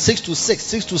from 6 to 6,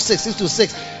 6 to 6, 6 to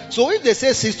 6. So if they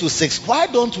say 6 to 6, why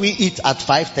don't we eat at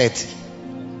 5:30?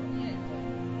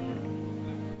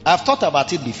 I've thought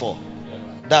about it before.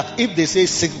 That if they say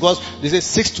 6, because they say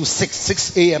 6 to 6,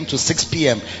 6 a.m. to 6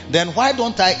 p.m., then why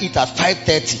don't I eat at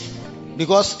 5:30?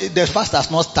 Because the fast has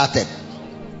not started.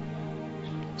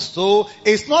 So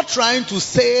it's not trying to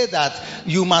say that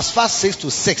you must fast 6 to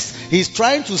 6. He's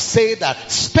trying to say that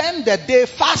spend the day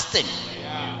fasting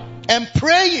and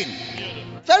praying.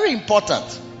 Very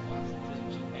important.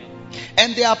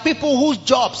 And there are people whose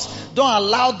jobs don't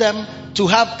allow them to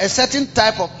have a certain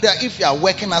type of, if you are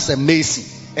working as a mason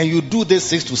and you do this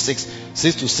 6 to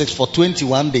 6 for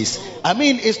 21 days. I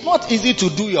mean, it's not easy to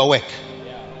do your work.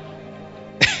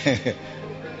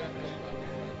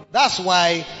 That's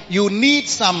why you need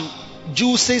some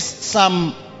juices,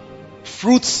 some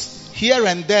fruits here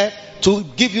and there, to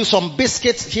give you some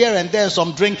biscuits here and there,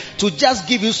 some drink, to just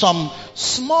give you some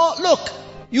small, look,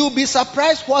 you'll be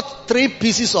surprised what 3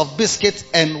 pieces of biscuit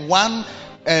and one,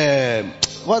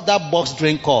 what's that box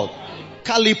drink called?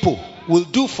 Calipo will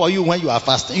do for you when you are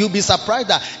fasting. You'll be surprised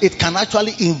that it can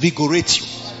actually invigorate you.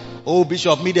 Oh,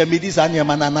 Bishop, so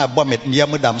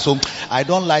I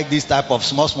don't like this type of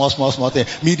small thing.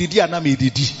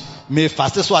 May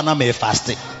fast, so I may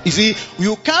fast. You see,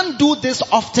 you can't do this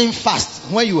often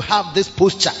fast when you have this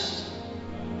posture.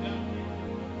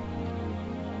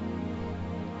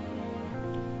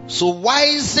 So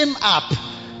wisen up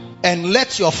and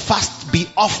let your fast be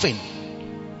often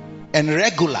and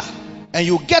regular. And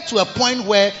you get to a point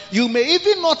where you may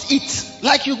even not eat.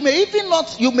 Like you may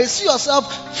see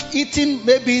yourself eating,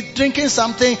 maybe drinking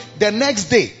something the next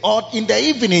day or in the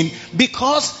evening,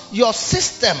 because your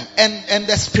system and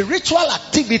the spiritual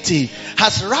activity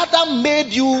has rather made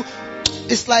you,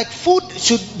 it's like food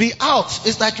should be out.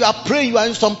 It's like you are praying, you are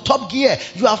in some top gear.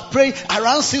 You have prayed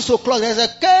around 6 o'clock. There's a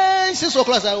 6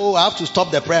 o'clock. Oh, I have to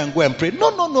stop the prayer and go and pray. No.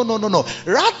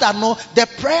 Rather, no, the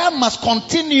prayer must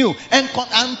continue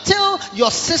until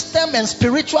your system and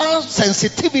spiritual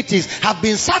sensitivities have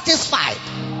been satisfied.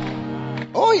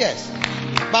 Oh, yes.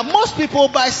 But most people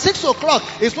by 6 o'clock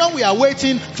is when we are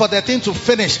waiting for the thing to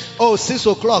finish. Oh, 6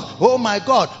 o'clock. Oh my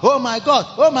God.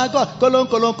 Kolon.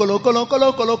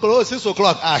 Oh, 6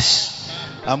 o'clock. Ash.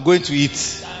 I'm going to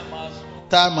eat.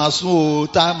 Time has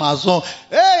on.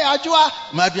 Hey, Ajua.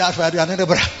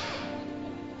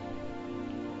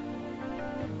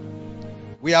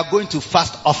 We are going to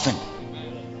fast often.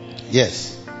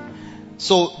 Yes.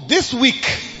 So this week,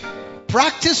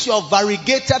 practice your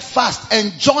variegated fast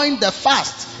and join the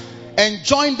fast and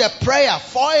join the prayer.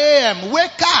 4 a.m.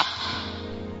 Wake up.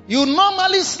 You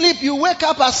normally sleep. You wake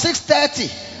up at 6:30.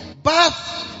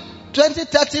 Bath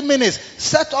 20-30 minutes.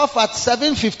 Set off at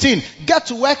 7:15. Get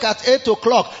to work at 8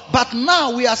 o'clock. But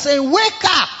now we are saying wake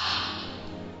up.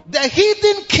 The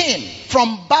heathen king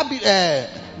from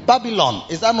Babylon.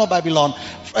 Is that not Babylon?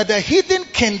 The heathen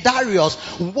King Darius,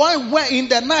 when in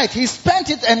the night he spent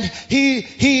it and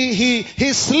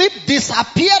his sleep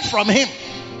disappeared from him.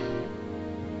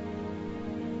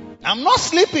 I'm not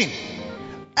sleeping.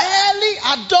 Early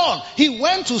at dawn, he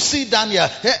went to see Daniel.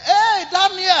 Hey,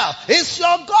 Daniel, is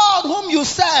your God whom you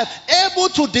serve able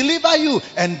to deliver you?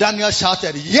 And Daniel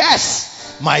shouted,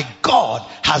 yes, my God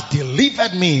has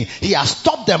delivered me. He has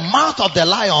stopped the mouth of the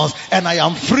lions and I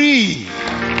am free.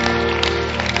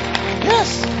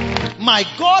 Yes. My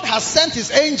God has sent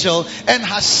his angel and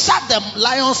has shut the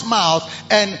lion's mouth,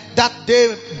 and that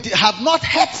they have not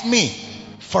hurt me.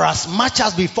 For as much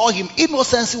as before him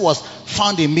innocency was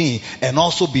found in me, and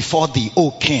also before thee, O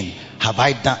king, have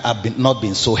I not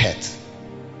been so hurt.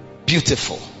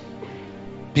 Beautiful.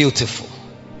 Beautiful.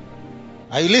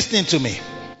 Are you listening to me?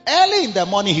 Early in the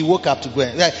morning he woke up to go.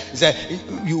 He said,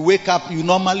 you wake up, you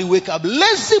normally wake up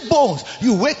lazy bones.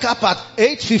 You wake up at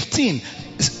 8:15.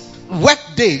 Work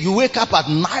day, you wake up at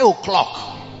 9 o'clock.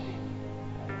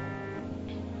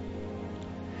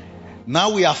 Now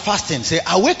we are fasting. Say,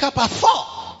 I wake up at 4.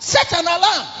 Set an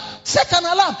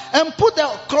alarm and put the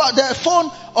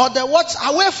phone or the watch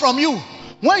away from you.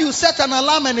 When you set an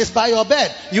alarm and it's by your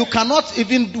bed, you cannot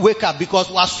even wake up,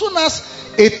 because as soon as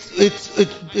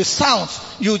it sounds,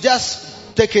 you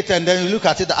just take it and then you look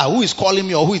at it. Who is calling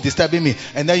me or who is disturbing me?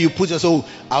 And then you put yourself,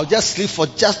 I'll just sleep for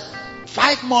just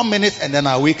 5 more minutes and then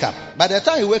I wake up. By the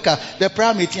time you wake up, the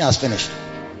prayer meeting has finished.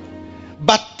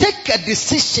 But take a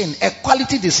decision, a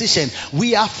quality decision.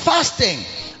 We are fasting.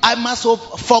 I must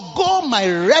forgo my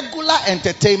regular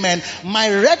entertainment, my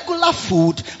regular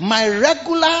food, my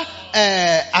regular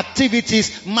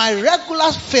activities, my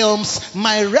regular films,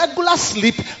 my regular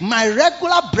sleep, my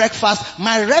regular breakfast,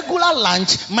 my regular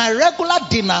lunch, my regular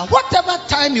dinner. Whatever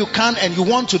time you can and you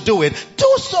want to do it,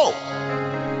 do so.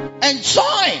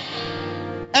 Enjoy.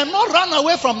 And not run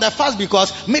away from the fast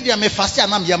because media me fast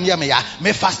anam yam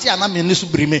me fast anam me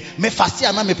nisubri me fast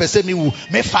anam me pese me wu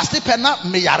me fast pena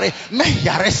me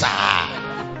yare sa.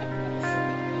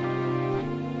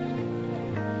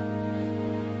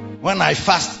 When I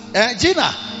fast,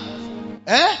 Gina,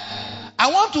 I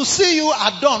want to see you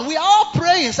at dawn. We are all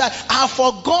praying. So I've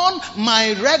forgone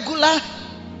my regular.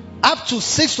 Up to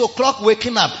 6 o'clock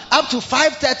waking up. Up to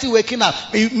 5:30 waking up.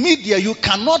 Media, you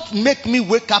cannot make me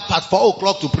wake up at 4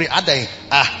 o'clock to pray. I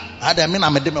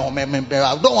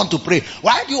don't want to pray.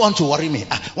 Why do you want to worry me?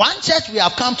 One church we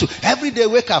have come to. Every day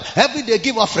wake up. Every day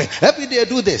give offering. Every day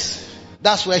do this.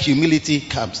 That's where humility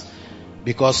comes.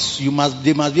 Because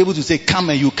they must be able to say, come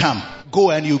and you come.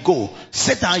 Go and you go.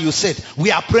 Sit down, you sit.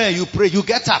 We are praying, you pray. You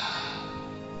get up.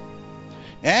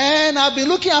 And I've been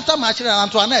looking after my children,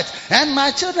 Antoinette. And my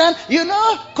children,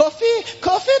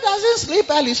 Kofi doesn't sleep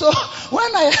early. So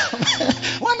when I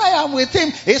am with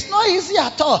him, it's not easy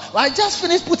at all. I just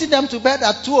finished putting them to bed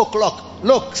at 2 o'clock.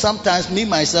 Look, sometimes me,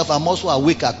 myself, I'm also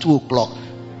awake at 2 o'clock.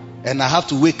 And I have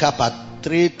to wake up at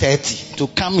 3:30 to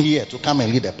come here, to come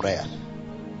and lead the prayer.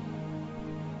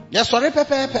 Yes, sorry,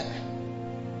 Pepe.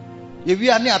 If we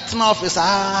are near an office,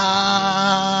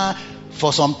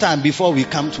 for some time before we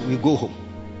go home.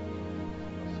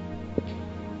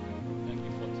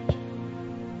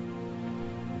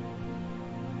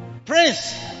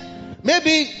 Prince,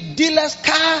 maybe dealers'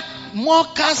 more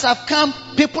cars have come.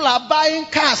 People are buying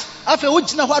cars. After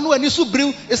it's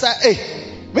like, hey,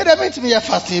 me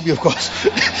fasting, of course.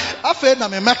 After na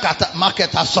me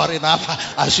market, sorry,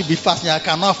 I should be fasting. I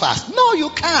cannot fast. No, you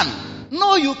can.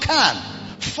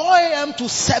 4 a.m. to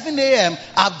 7 a.m.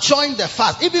 I've joined the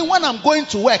fast. Even when I'm going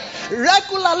to work,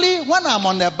 regularly when I'm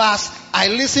on the bus, I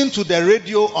listen to the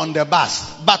radio on the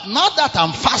bus. But now that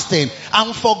I'm fasting,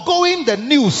 I'm forgoing the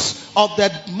news of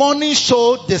the morning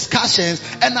show discussions,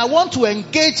 and I want to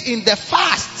engage in the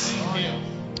fast.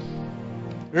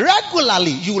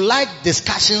 Regularly, you like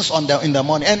discussions in the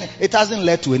morning, and it hasn't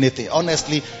led to anything.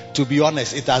 Honestly, to be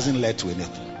honest, it hasn't led to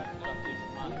anything.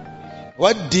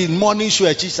 What the morning show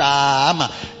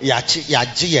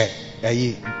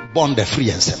bond the free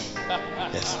and seven.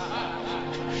 Yes.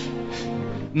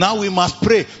 Now we must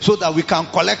pray so that we can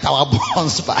collect our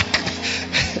bonds back.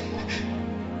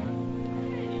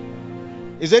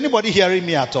 Is anybody hearing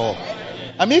me at all?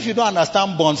 I mean, if you don't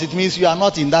understand bonds, it means you are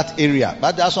not in that area.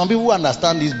 But there are some people who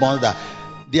understand these bonds, that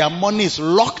their money is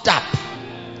locked up.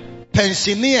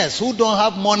 Pensioners who don't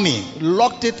have money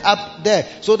locked it up there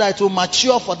so that it will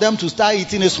mature for them to start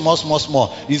eating it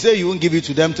small. You say you won't give it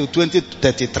to them till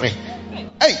 2033.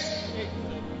 Hey!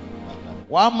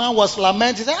 One man was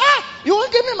lamenting. He said, you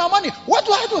won't give me my money. What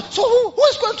do I do? So who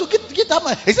is going to get that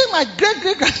money? He said, my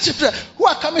great-great-grandchildren who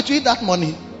are coming to eat that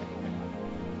money.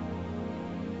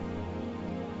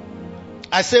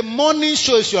 I say morning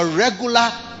show is your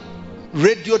regular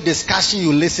radio discussion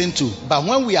you listen to. But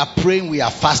when we are praying, we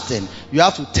are fasting, you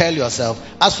have to tell yourself,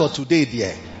 as for today,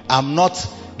 dear, I'm not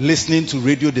listening to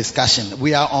radio discussion.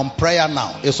 We are on prayer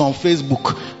now. It's on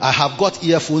Facebook. I have got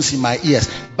earphones in my ears.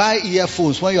 Buy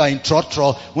earphones when you are in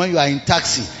trotro, when you are in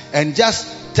taxi, and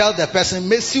just tell the person,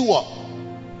 Messi what?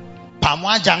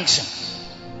 Pamwa Junction.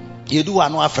 You do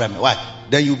one frame. Why?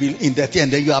 Then you be in that and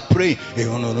then you are praying.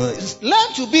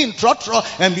 Learn to be in trotro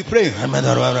and be praying.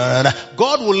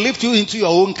 God will lift you into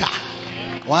your own car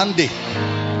one day.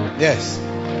 Yes.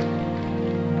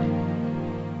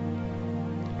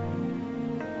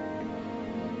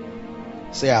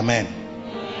 Say amen.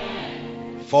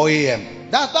 4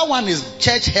 a.m. That one is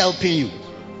church helping you.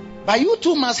 But you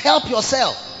too must help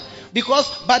yourself. Because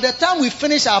by the time we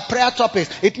finish our prayer topics,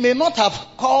 it may not have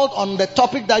called on the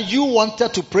topic that you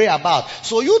wanted to pray about.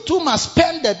 So you too must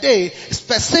spend the day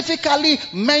specifically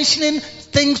mentioning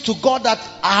things to God that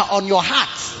are on your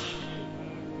heart.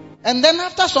 And then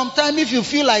after some time, if you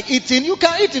feel like eating, you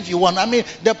can eat if you want. I mean,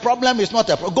 the problem is not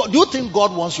a problem. Do you think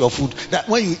God wants your food? That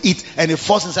when you eat and it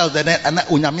falls inside the net,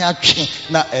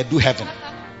 and do heaven.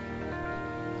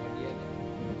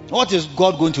 What is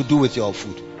God going to do with your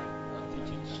food?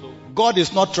 God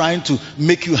is not trying to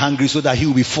make you hungry so that he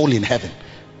will be full in heaven.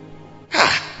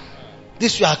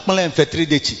 This your akmala and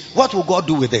fetridechi. What will God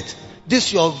do with it?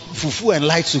 This your fufu and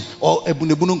light soup or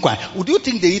ebunebunu kwai. Would you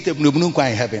think they eat ebunebunu kwai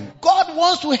in heaven? God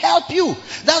wants to help you.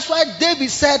 That's why David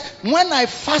said, when I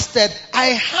fasted,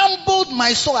 I humbled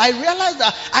my soul. I realized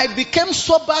that I became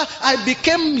sober. I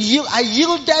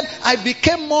yielded. I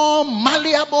became more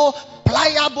malleable,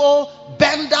 pliable,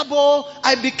 bendable.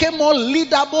 I became more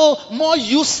leadable, more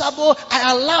usable.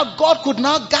 I allowed God could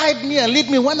now guide me and lead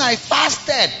me. When I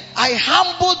fasted, I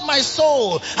humbled my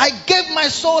soul. I gave my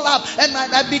soul up, and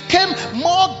I became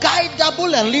more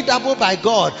guidable and leadable by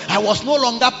God. I was no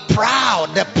longer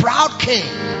proud, the proud king,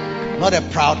 not a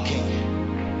proud king.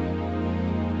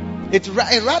 It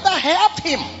rather helped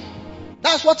him.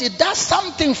 That's what it does,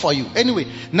 something for you. Anyway,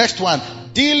 next one.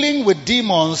 Dealing with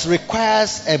demons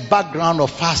requires a background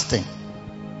of fasting.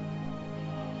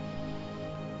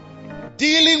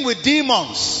 Dealing with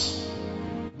demons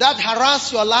that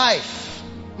harass your life.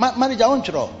 Manager,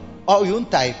 or you won't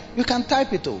type. You can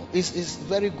type it all. It's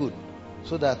very good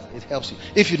so that it helps you.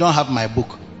 If you don't have my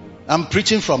book, I'm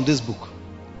preaching from this book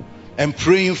and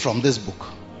praying from this book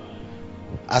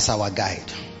as our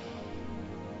guide.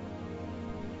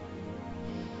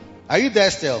 Are you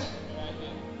there still?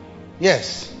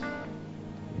 Yes.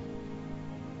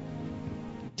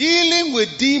 Dealing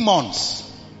with demons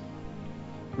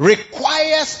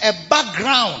requires a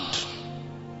background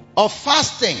of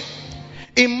fasting.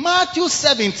 In Matthew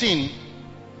 17,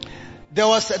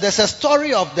 there's a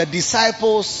story of the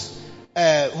disciples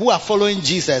who are following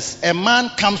Jesus. A man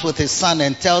comes with his son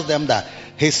and tells them that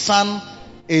his son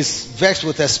is vexed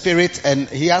with a spirit and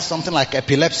he has something like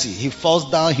epilepsy. He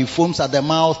falls down, he foams at the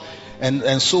mouth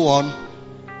and so on.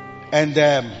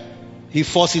 And he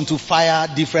falls into fire,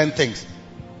 different things.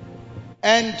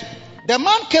 And the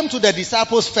man came to the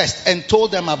disciples first and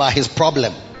told them about his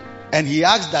problem. And he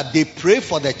asked that they pray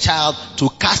for the child to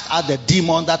cast out the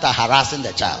demons that are harassing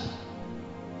the child.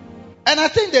 And I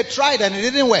think they tried and it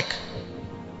didn't work.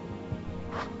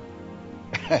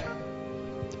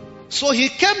 So he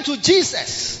came to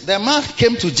Jesus. The man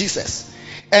came to Jesus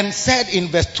and said in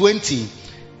verse 20,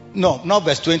 no, not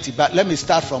verse 20, but let me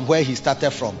start from where he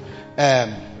started from.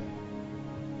 And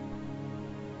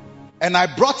I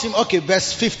brought him, okay,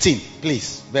 verse 15,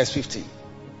 please, verse 15.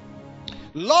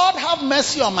 Lord, have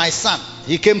mercy on my son.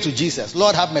 He came to Jesus.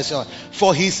 Lord, have mercy on him,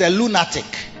 for he's a lunatic.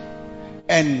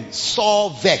 And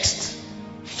Saul vexed,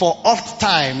 for oft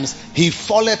times he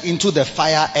falleth into the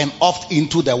fire and oft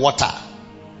into the water.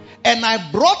 And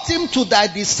I brought him to thy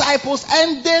disciples,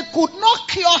 and they could not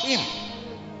cure him.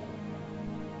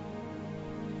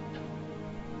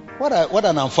 What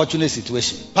an unfortunate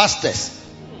situation. Pastors.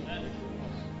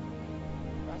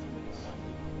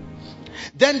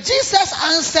 Then Jesus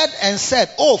answered and said,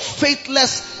 O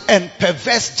faithless and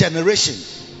perverse generation,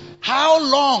 how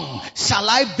long shall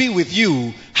I be with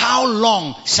you? How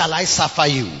long shall I suffer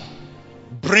you?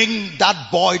 Bring that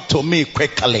boy to me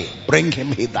quickly. Bring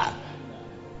him hither.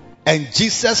 And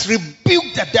Jesus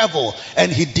rebuked the devil,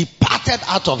 and he departed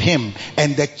out of him,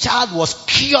 and the child was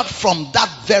cured from that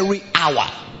very hour.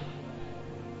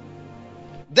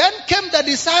 Then came the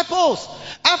disciples.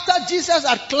 After Jesus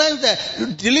had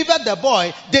delivered the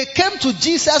boy, they came to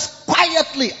Jesus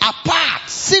quietly, apart,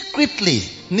 secretly,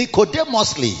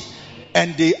 Nicodemously.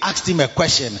 And they asked him a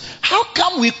question. How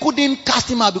come we couldn't cast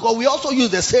him out? Because we also use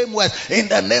the same words. In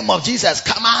the name of Jesus,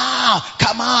 come out,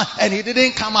 come out. And he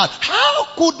didn't come out. How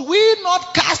could we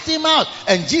not cast him out?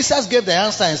 And Jesus gave the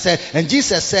answer and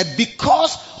Jesus said,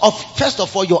 because of, first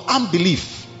of all, your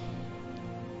unbelief.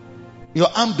 Your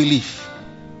unbelief.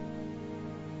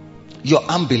 Your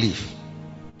unbelief.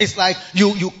 It's like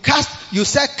you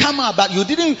said come out, but you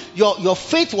didn't, your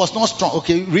faith was not strong.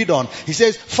 Okay, read on. He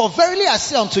says, for verily I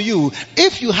say unto you,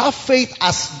 if you have faith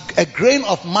as a grain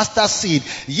of mustard seed,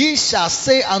 ye shall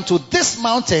say unto this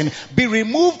mountain, be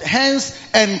removed hence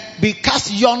and be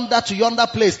cast yonder to yonder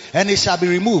place, and it shall be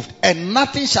removed, and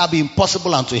nothing shall be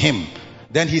impossible unto him.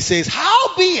 Then he says,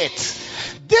 howbeit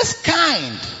this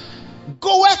kind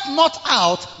goeth not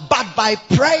out but by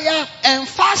prayer and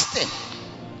fasting.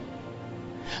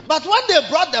 But when they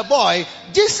brought the boy,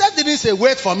 Jesus didn't say,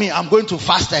 wait for me, I'm going to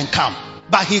fast and come.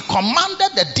 But he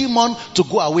commanded the demon to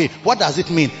go away. What does it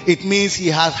mean? It means he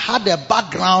has had a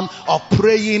background of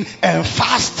praying and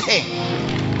fasting.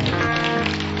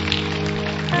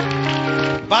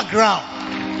 Background.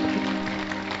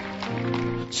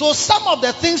 So some of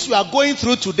the things you are going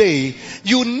through today,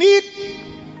 you need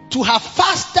to have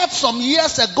fasted some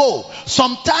years ago,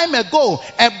 some time ago.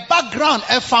 A background,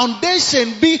 a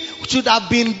foundation should have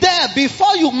been there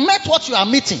before you met what you are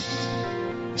meeting.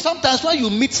 Sometimes when you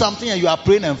meet something and you are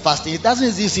praying and fasting, it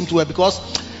doesn't seem to work because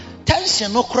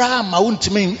tension no cry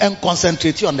and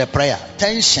concentrate on the prayer.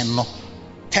 Tension no.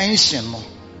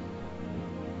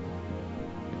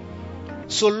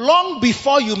 So long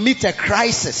before you meet a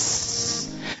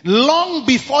crisis, long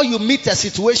before you meet a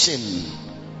situation,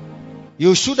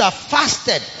 you should have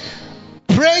fasted,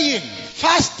 praying,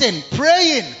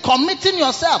 committing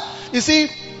yourself. You see,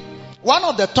 one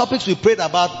of the topics we prayed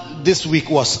about this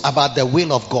week was about the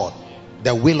will of God.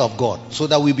 The will of God. So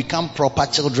that we become proper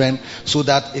children, so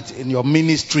that it's in your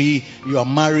ministry, your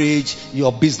marriage,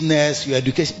 your business, your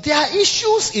education. There are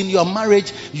issues in your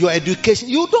marriage, your education.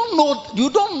 You don't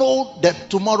know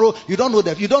that tomorrow, you don't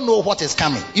know what is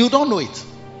coming. You don't know it.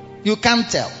 You can't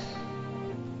tell.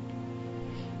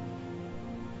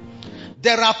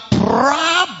 There are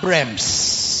problems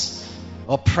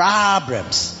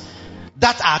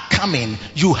that are coming.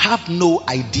 You have no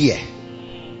idea.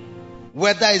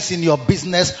 Whether it's in your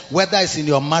business, whether it's in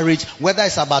your marriage, whether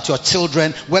it's about your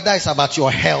children, whether it's about your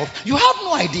health, you have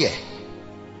no idea.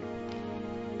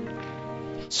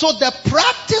 So the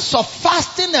practice of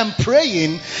fasting and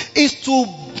praying is to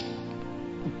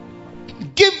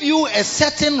give you a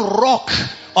certain rock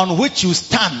on which you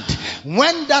stand.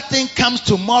 When that thing comes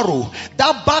tomorrow,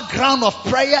 that background of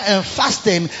prayer and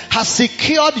fasting has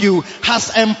secured you,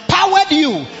 has empowered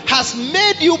you, has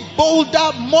made you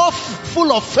bolder, more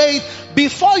full of faith.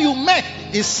 Before you met,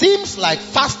 it seems like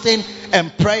fasting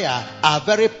and prayer are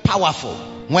very powerful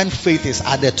when faith is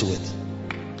added to it.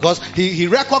 Because he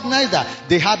recognized that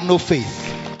they had no faith.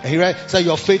 He said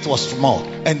your faith was small.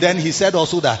 And then he said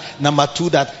also that, number two,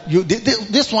 that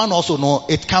this one also, no,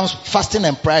 it comes, fasting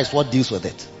and prayer is what deals with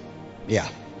it. Yeah.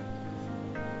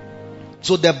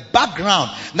 So the background,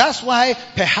 that's why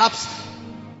perhaps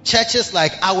churches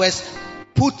like ours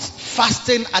put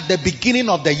fasting at the beginning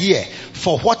of the year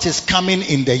for what is coming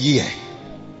in the year.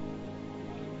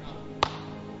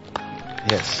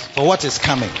 Yes, for what is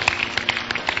coming.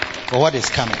 For what is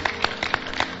coming.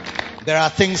 There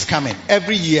are things coming.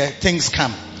 Every year, things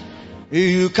come.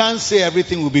 You can't say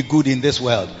everything will be good in this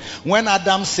world. When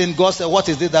Adam sinned, God said, what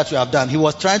is it that you have done? He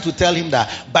was trying to tell him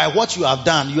that by what you have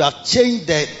done, you have changed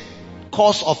the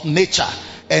course of nature,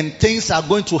 and things are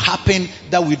going to happen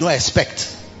that we don't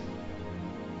expect.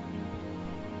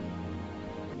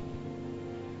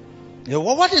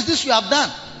 What is this you have done?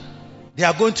 They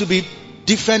are going to be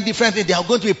different things. They are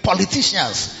going to be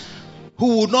politicians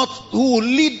who will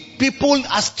lead people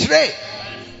astray.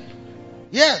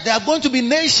 Yeah, there are going to be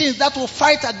nations that will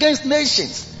fight against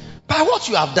nations by what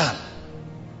you have done.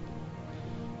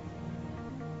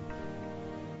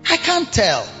 I can't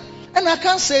tell. And I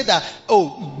can't say that,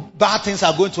 bad things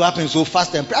are going to happen, so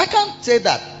fast and pray. I can't say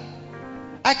that.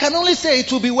 I can only say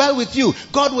it will be well with you.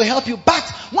 God will help you. But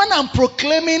when I'm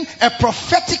proclaiming a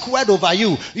prophetic word over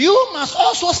you, you must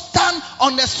also stand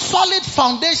on a solid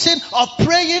foundation of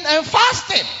praying and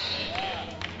fasting.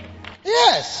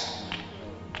 Yes.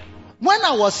 When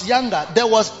I was younger,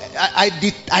 I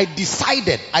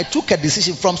took a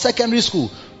decision from secondary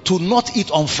school to not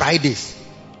eat on Fridays.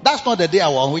 That's not the day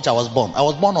on which I was born. I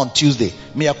was born on Tuesday.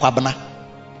 Mia Kwabna.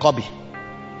 Kobe.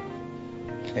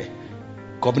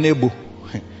 Kobnebu.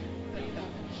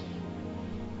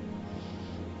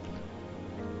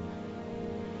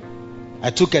 I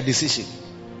took a decision.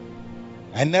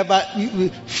 I never,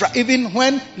 even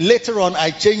when later on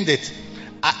I changed it,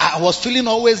 I was feeling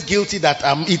always guilty that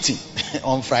I'm eating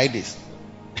on Fridays.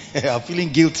 I'm feeling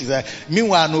guilty.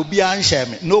 Meanwhile,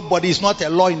 nobody is not a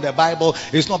law in the Bible.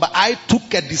 It's not. But I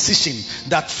took a decision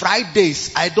that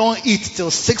Fridays I don't eat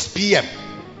till 6 p.m.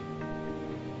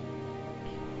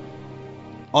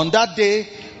 On that day,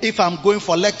 if I'm going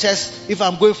for lectures, if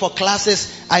I'm going for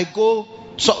classes, I go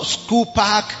to school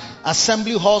park,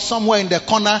 assembly hall, somewhere in the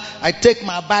corner. I take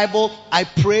my Bible, I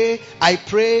pray.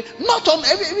 Not on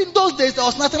even those days there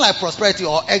was nothing like prosperity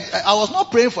or I was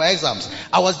not praying for exams.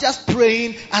 I was just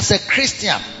praying as a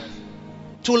Christian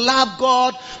to love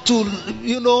God, to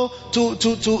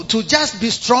just be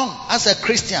strong as a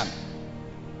Christian.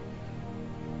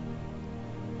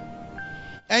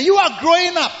 And you are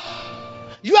growing up.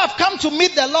 You have come to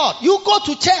meet the Lord. You go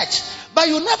to church, but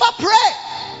you never pray.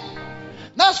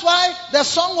 That's why the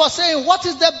song was saying, what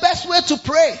is the best way to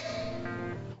pray?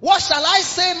 What shall I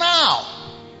say now?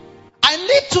 I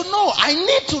need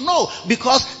to know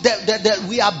because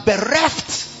we are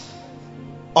bereft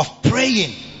of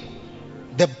praying,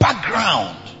 the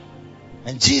background.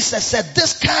 And Jesus said,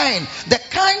 the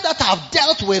kind that I've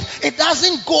dealt with, it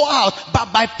doesn't go out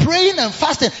but by praying and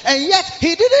fasting. And yet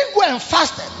he didn't go and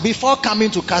fast before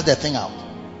coming to cast the thing out,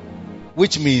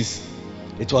 which means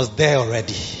it was there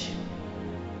already.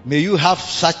 May you have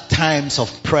such times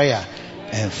of prayer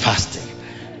and fasting.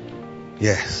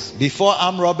 Yes. Before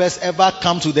armed robbers ever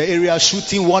come to the area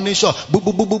shooting warning shot. Boo,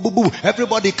 boo, boo, boo, boo, boo.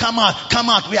 Everybody come out.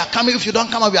 We are coming. If you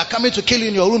don't come out, we are coming to kill you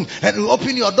in your room. And we'll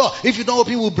open your door. If you don't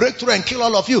open, we'll break through and kill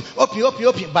all of you.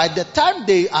 Open. By the time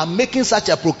they are making such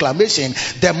a proclamation,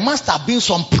 there must have been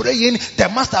some praying. There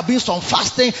must have been some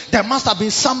fasting. There must have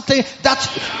been something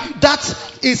that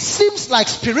it seems like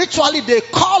spiritually they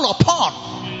call upon.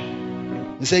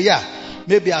 You say, yeah,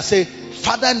 maybe I say,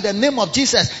 Father, in the name of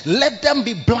Jesus, let them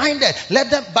be blinded. Let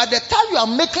them. By the time you are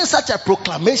making such a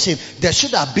proclamation, there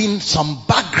should have been some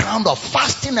background of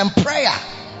fasting and prayer.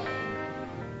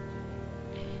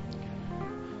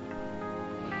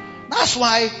 That's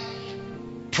why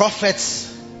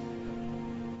prophets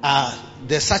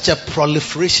there's such a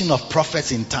proliferation of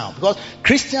prophets in town, because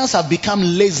Christians have become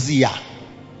lazier.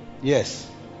 Yes.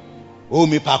 I'm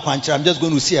just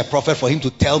going to see a prophet for him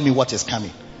to tell me what is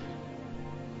coming.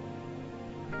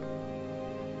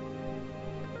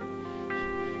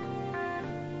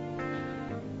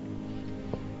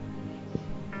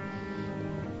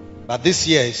 But this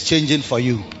year is changing for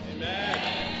you.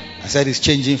 I said it's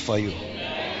changing for you.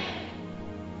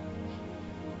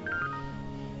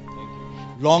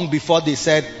 Long before they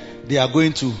said they are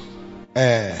going to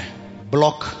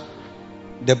block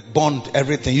the bond,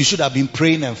 everything, you should have been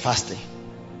praying and fasting.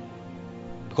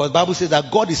 Because the Bible says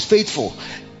that God is faithful,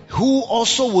 who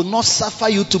also will not suffer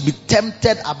you to be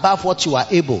tempted above what you are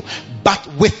able, but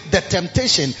with the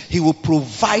temptation he will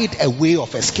provide a way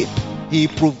of escape. He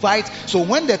provides. So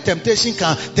when the temptation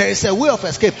comes, there is a way of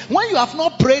escape. When you have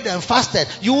not prayed and fasted,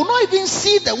 you will not even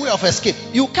see the way of escape.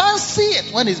 You can't see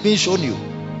it when it's being shown you.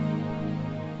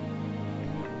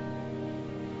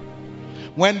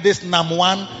 When this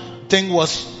NAM1 thing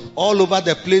was all over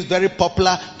the place, very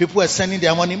popular, people were sending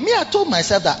their money. I told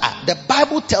myself that the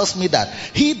Bible tells me that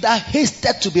he that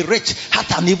hasted to be rich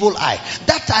hath an evil eye.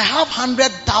 That I have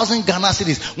 100,000 Ghana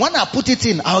cedis. When I put it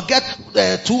in, I'll get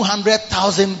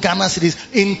 200,000 Ghana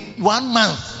cedis in 1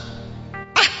 month.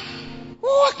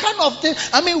 What kind of thing?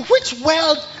 I mean, which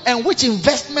world and which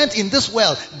investment in this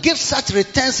world gives such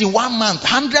returns in 1 month?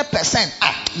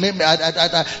 100%. Maybe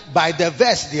by the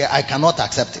verse there, I cannot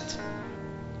accept it.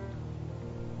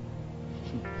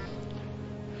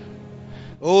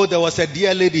 Oh, there was a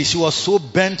dear lady. She was so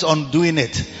bent on doing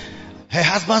it. Her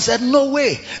husband said, no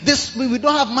way. We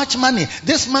don't have much money.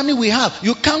 This money we have,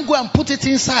 you can't go and put it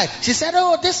inside. She said,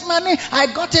 oh, this money, I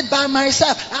got it by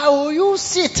myself. How will you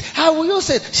sit? How will you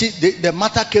sit? The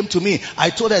matter came to me. I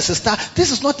told her, sister,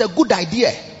 this is not a good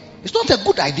idea. It's not a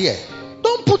good idea.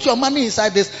 Don't put your money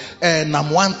inside this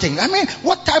one thing. I mean,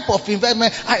 what type of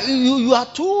investment? You are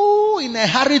too in a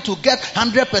hurry to get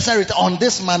 100% return on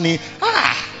this money.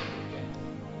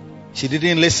 She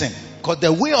didn't listen. Because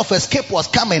the way of escape was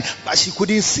coming, but she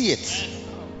couldn't see it.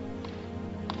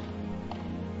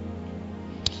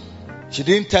 She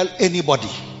didn't tell anybody.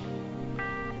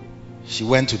 She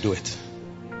went to do it.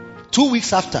 2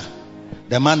 weeks after,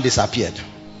 the man disappeared.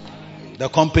 The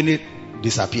company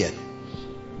disappeared.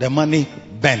 The money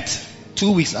bent.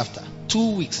 2 weeks after.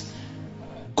 2 weeks.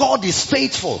 God is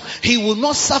faithful. He will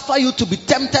not suffer you to be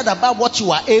tempted above what you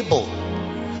are able.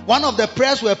 One of the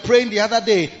prayers we were praying the other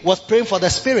day was praying for the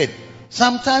Spirit.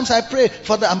 Sometimes I pray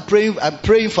I'm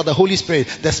praying for the Holy Spirit,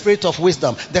 the Spirit of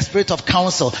wisdom, the Spirit of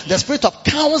counsel. The Spirit of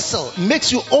counsel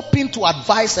makes you open to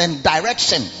advice and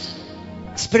direction.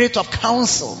 Spirit of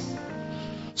counsel.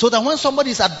 So that when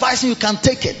somebody is advising, you can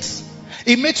take it.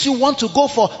 It makes you want to go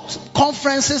for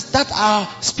conferences that are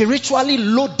spiritually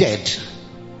loaded.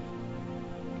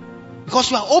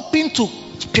 Because you are open to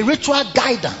spiritual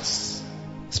guidance.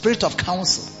 Spirit of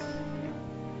counsel.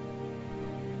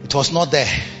 It was not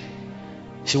there.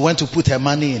 She went to put her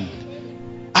money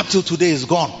in. Up till today is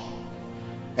gone.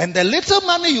 And the little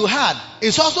money you had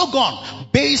is also gone.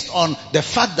 Based on the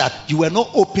fact that you were not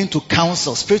open to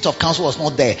counsel. Spirit of counsel was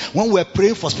not there. When we were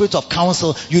praying for spirit of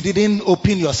counsel, you didn't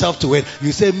open yourself to it.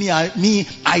 You say,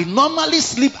 I normally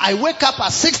sleep. I wake up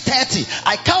at 6:30.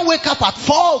 I can't wake up at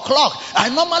 4 o'clock. I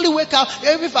normally wake up.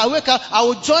 If I wake up, I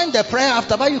will join the prayer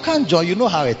after. But you can't join. You know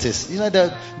how it is. You know,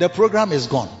 the program is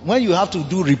gone. When you have to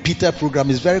do repeated program,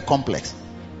 it's very complex.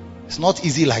 It's not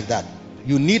easy like that.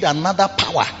 You need another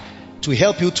power to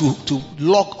help you to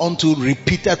log onto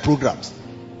repeated programs.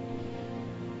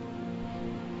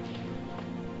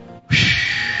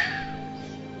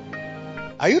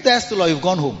 Are you there still or you've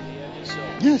gone home?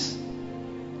 Yes.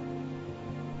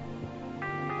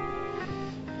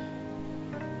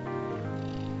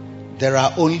 There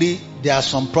are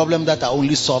some problems that are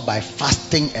only solved by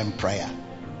fasting and prayer.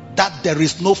 That there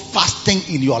is no fasting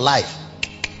in your life.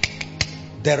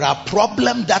 There are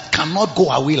problems that cannot go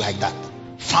away like that.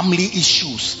 Family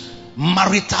issues,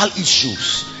 marital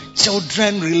issues,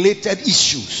 children related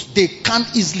issues. They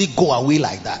can't easily go away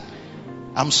like that.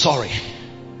 I'm sorry.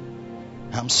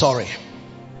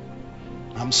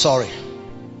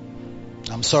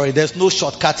 There's no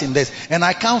shortcut in this. And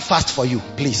I can't fast for you,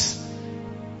 please.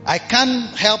 I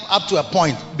can't help up to a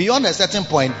point. Beyond a certain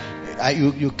point,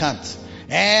 you can't.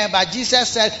 But Jesus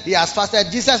said he has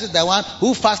fasted. Jesus is the one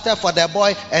who fasted for the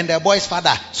boy and the boy's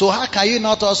father. So how can you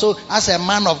not also, as a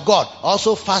man of God,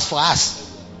 also fast for us?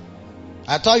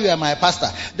 I thought you were my pastor.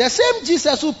 The same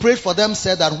Jesus who prayed for them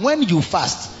said that when you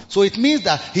fast, so it means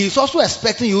that he is also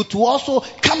expecting you to also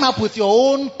come up with your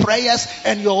own prayers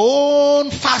and your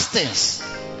own fastings.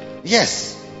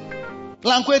 Yes.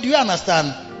 Lankwe, do you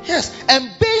understand? Yes. And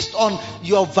based on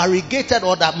your variegated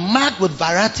or that marked with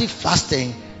variety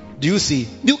fasting, do you see?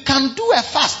 You can do a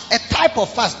fast, a type of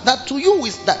fast that to you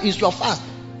is your fast.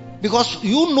 Because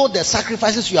you know the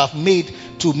sacrifices you have made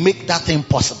to make that thing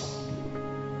possible.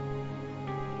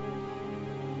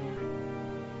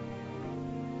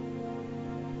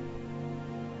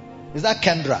 Is that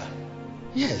Kendra?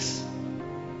 Yes.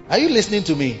 Are you listening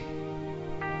to me?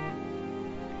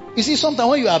 You see, sometimes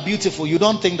when you are beautiful, you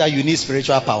don't think that you need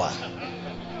spiritual power.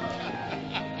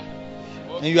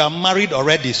 And you are married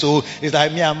already, so it's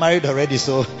like me. I'm married already,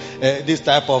 so this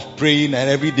type of praying and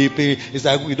everyday prayer, it's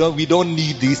like we don't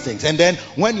need these things. And then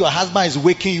when your husband is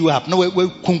waking you up,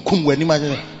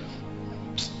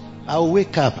 I'll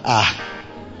wake up.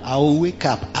 I'll wake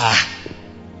up.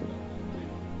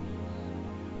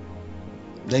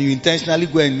 Then you intentionally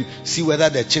go and see whether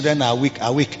the children are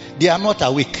awake. They are not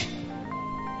awake.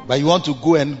 But you want to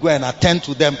go and attend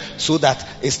to them so that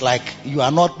it's like you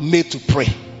are not made to pray.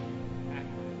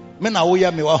 You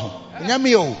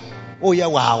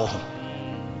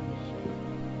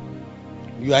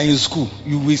are in school.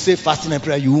 You will say fasting and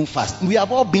prayer. You won't fast. We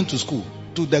have all been to school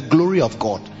to the glory of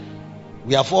God.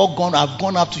 We have all gone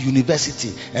up to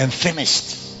university and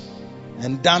finished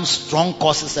and done strong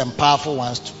courses and powerful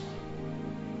ones too.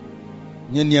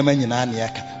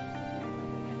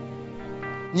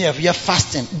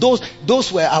 Fasting.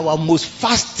 Those were our most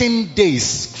fasting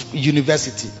days.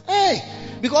 University. Hey,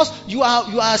 Because you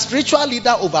are a spiritual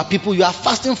leader over people. You are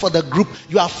fasting for the group.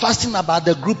 You are fasting about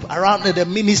the group around the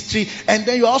ministry. And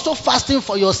then you are also fasting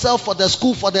for yourself, for the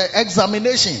school, for the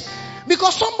examination.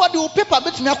 Because somebody will paper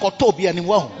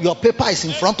your paper is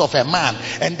in front of a man,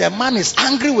 and the man is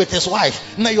angry with his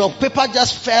wife. Now your paper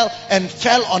just fell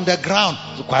on the ground.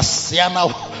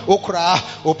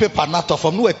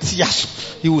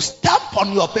 He will stamp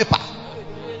on your paper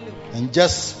and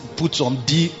just put some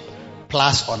D+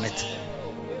 on it.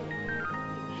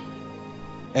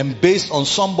 And based on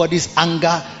somebody's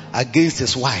anger against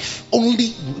his wife,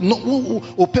 only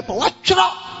no paper. What?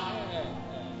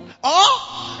 Oh,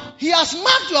 he has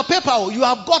marked your paper. You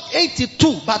have got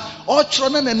 82, but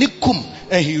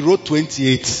and he wrote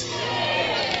 28.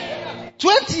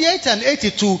 28 and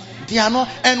 82, they are not.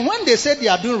 And when they say they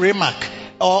are doing remark,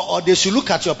 or they should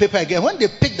look at your paper again, when they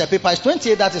pick the paper, it's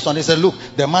 28 that is on. They say, look,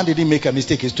 the man didn't make a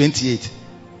mistake, it's 28.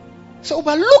 So,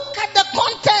 but look at the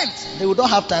content. They will not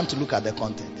have time to look at the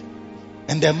content.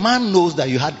 And the man knows that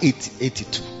you had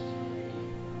 82.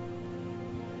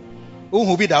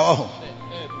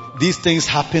 These things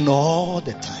happen all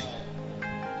the time.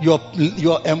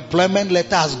 Your employment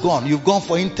letter has gone. You've gone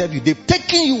for interview. They've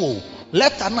taken you.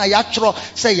 Left and yatro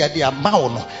say ya dia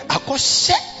maono.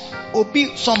 Akoshe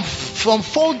obi some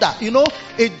folder.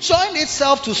 It joined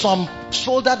itself to some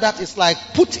folder that is like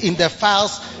put in the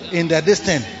files in the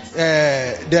distance.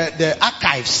 The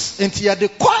archives into the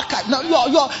archive. Now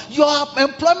your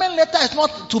employment letter is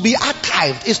not to be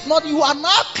archived. It's not. You are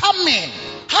now coming.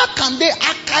 How can they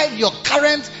archive your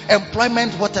current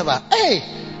employment, whatever? Hey,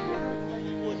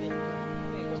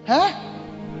 huh?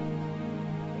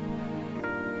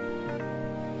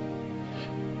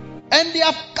 And they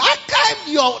have archived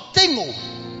your thing.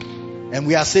 And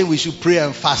we are saying we should pray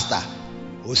and faster.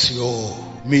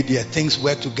 Media things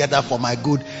work together for my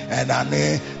good, and I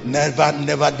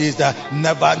never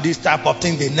this type of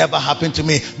thing, they never happen to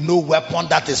me. No weapon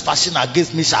that is fashioned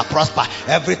against me shall prosper.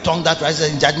 Every tongue that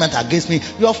rises in judgment against me.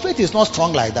 Your faith is not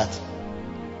strong like that.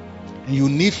 You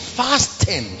need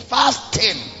fasting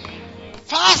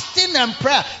and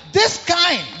prayer. This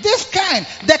kind,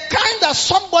 the kind that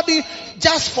somebody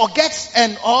just forgets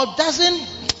and or doesn't.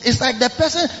 It's like the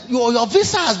person, your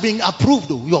visa has been approved.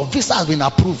 Though. Your visa has been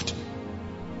approved.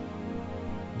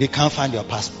 They can't find your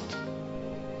passport.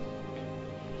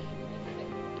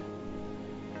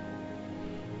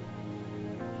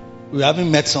 We haven't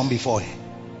met some before.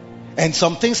 And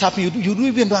some things happen. You don't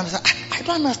even understand. I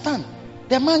don't understand.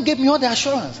 The man gave me all the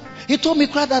assurance. He told me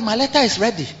that my letter is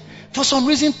ready. For some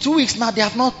reason, 2 weeks now, they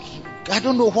have not. I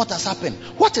don't know what has happened.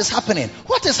 What is happening?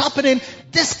 What is happening?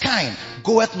 This kind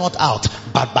goeth not out,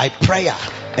 but by prayer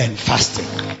and fasting.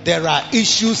 There are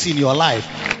issues in your life.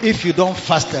 If you don't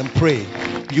fast and pray,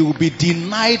 you will be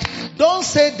denied. Don't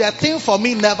say the thing for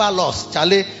me never lost.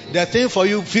 Charlie, the thing for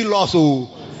you feel lost. Oh.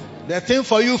 The thing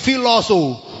for you feel lost.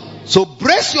 Oh. So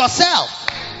brace yourself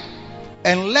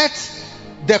and let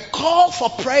the call for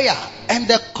prayer and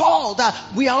the call that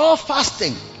we are all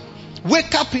fasting.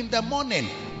 Wake up in the morning.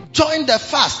 Join the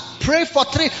fast. Pray for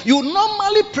 3. You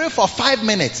normally pray for 5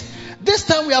 minutes. This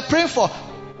time we are praying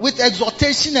with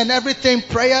exhortation and everything.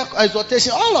 Prayer,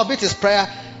 exhortation, all of it is prayer.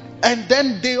 And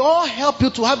then they all help you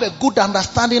to have a good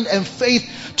understanding and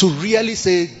faith to really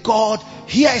say, God,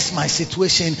 here is my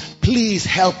situation. Please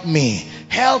help me.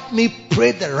 Help me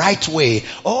pray the right way.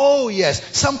 Oh yes.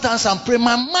 Sometimes I'm praying.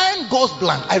 My mind goes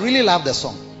blank. I really love the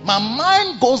song. My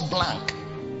mind goes blank.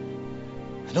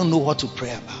 I don't know what to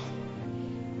pray about.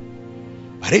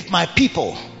 But if my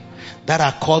people that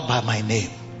are called by my name,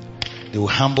 they will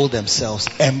humble themselves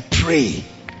and pray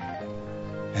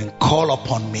and call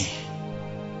upon me,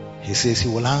 he says he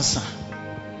will answer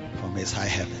from his high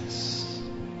heavens.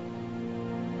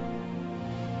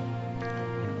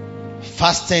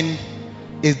 Fasting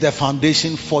is the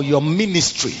foundation for your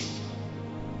ministry.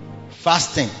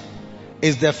 Fasting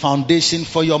is the foundation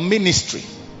for your ministry.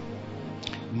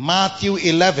 Matthew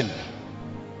 11.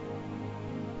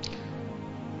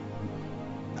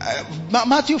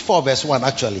 Matthew 4 verse 1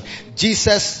 actually.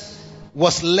 Jesus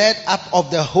was led up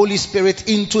of the Holy Spirit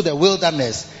into the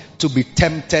wilderness to be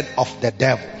tempted of the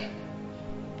devil.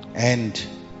 And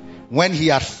when he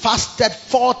had fasted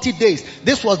 40 days,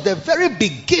 this was the very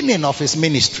beginning of his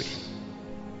ministry.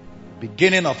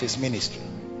 Beginning of his ministry.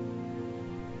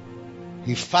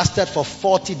 He fasted for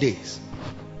 40 days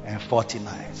and 40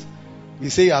 nights.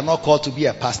 You say you are not called to be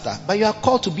a pastor, but you are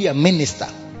called to be a minister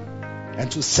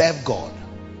and to serve God.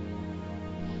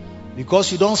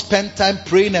 Because you don't spend time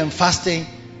praying and fasting,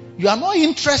 you are not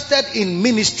interested in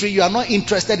ministry, you are not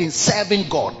interested in serving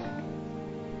God.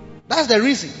 That's the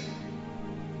reason.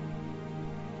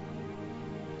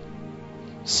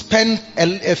 spend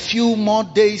a few more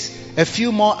days, a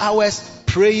few more hours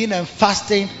praying and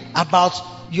fasting about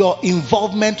your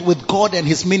involvement with God and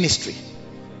His ministry.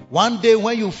 One day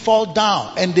when you fall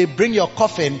down and they bring your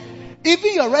coffin,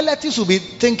 even your relatives will be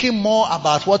thinking more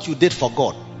about what you did for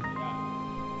God.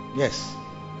 Yes.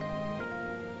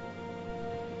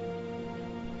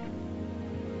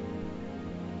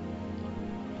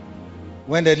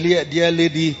 When the dear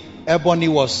lady Ebony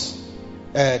was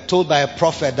told by a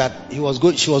prophet that she was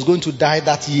going to die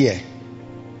that year,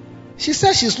 she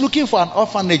said she's looking for an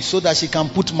orphanage so that she can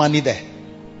put money there.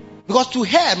 Because to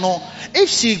her, no, if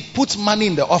she puts money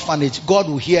in the orphanage, God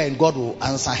will hear and God will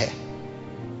answer her.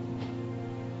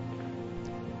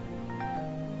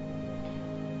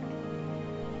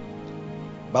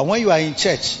 But when you are in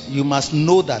church, you must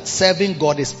know that serving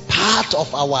God is part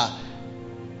of our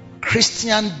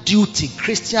Christian duty,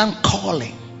 Christian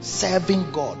calling.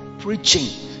 Serving God, preaching,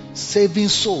 saving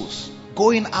souls,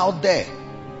 going out there,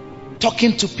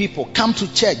 talking to people. Come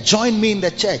to church, join me in the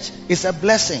church. It's a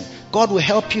blessing. God will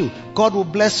help you. God will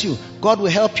bless you. God will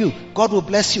help you. God will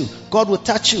bless you. God will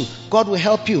touch you. God will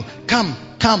help you. Come.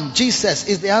 Jesus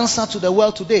is the answer to the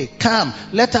world today. Come,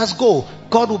 let us go.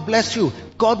 God will bless you.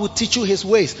 God will teach you His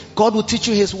ways. God will teach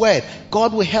you His word.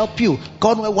 God will help you.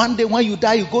 God will, one day when you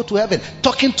die, you go to heaven.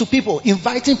 Talking to people,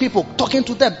 inviting people, talking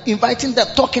to them, inviting them,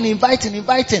 talking,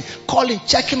 inviting, calling,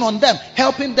 checking on them,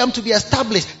 helping them to be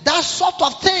established. That sort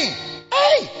of thing.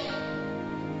 Hey!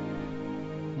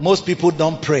 Most people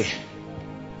don't pray.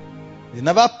 They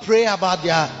never pray about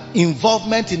their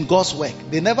involvement in God's work.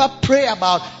 They never pray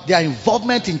about their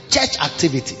involvement in church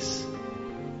activities.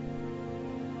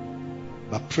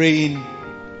 But praying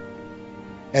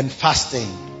and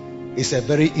fasting is a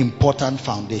very important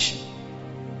foundation.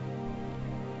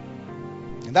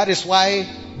 And that is why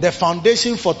the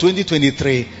foundation for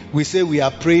 2023, we say we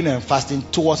are praying and fasting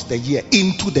towards the year,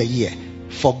 into the year.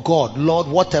 For God, Lord,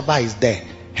 whatever is there,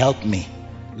 help me.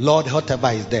 Lord, whatever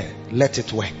is there, let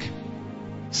it work.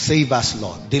 Save us,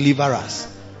 Lord. Deliver us.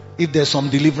 If there's some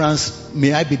deliverance,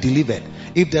 may I be delivered.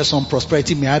 If there's some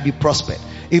prosperity, may I be prospered.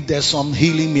 If there's some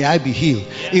healing, may I be healed.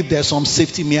 If there's some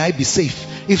safety, may I be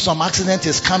safe. If some accident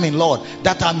is coming, Lord,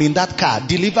 that I'm in that car,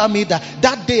 deliver me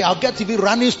that day I'll get to be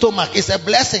running stomach. It's a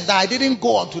blessing that I didn't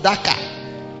go onto that car.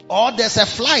 Or there's a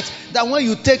flight that when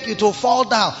you take it will fall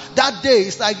down. That day,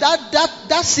 it's like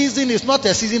that season is not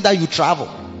a season that you travel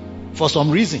for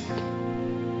some reason.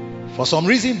 For some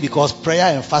reason, because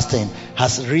prayer and fasting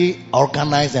has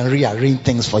reorganized and rearranged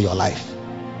things for your life.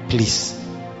 Please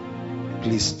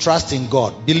trust in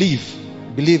God. Believe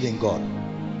in God.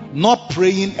 Not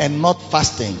praying and not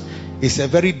fasting is a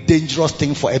very dangerous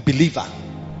thing for a believer,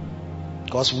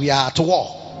 because we are at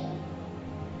war.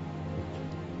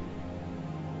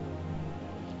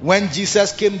 When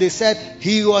Jesus came, they said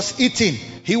he was eating,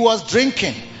 he was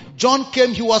drinking. John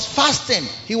came, he was fasting,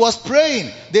 he was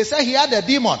praying. They said he had a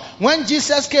demon. When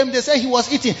Jesus came, they said he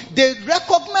was eating. They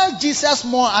recognized Jesus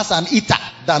more as an eater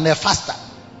than a faster.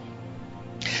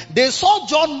 They saw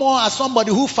John more as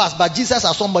somebody who fasts, but Jesus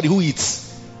as somebody who eats.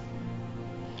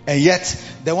 And yet,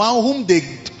 the one whom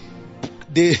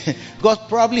they got,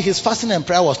 probably his fasting and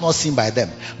prayer was not seen by them.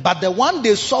 But the one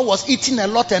they saw was eating a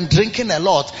lot and drinking a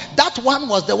lot. That one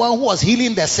was the one who was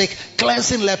healing the sick,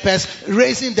 cleansing lepers,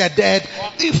 raising the dead,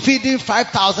 feeding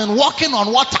 5,000, walking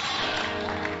on water.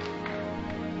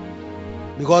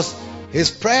 Because his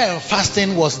prayer and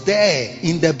fasting was there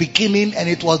in the beginning, and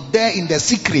it was there in the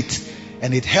secret,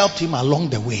 and it helped him along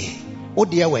the way. Oh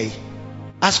dear way.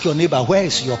 Ask your neighbor, where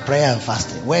is your prayer and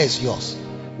fasting? Where is yours?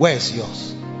 Where is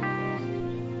yours?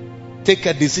 Take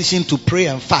a decision to pray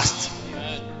and fast.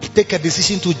 Take a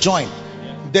decision to join.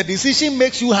 The decision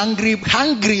makes you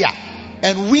hungrier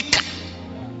and weaker.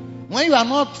 When you are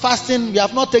not fasting, you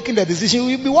have not taken the decision,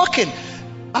 you will be walking.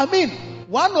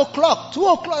 1 o'clock, 2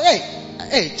 o'clock.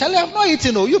 Hey, Charlie, I have not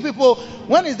eaten. You people,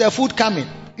 when is the food coming?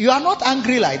 You are not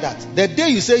angry like that. The day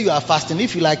you say you are fasting,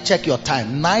 if you like, check your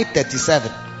time.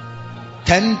 9:37,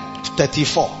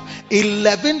 10:34,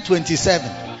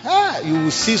 11:27. You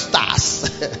will see stars.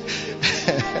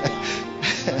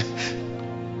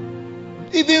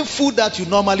 Even food that you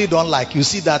normally don't like, you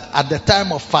see that at the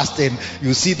time of fasting,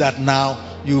 you see that now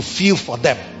you feel for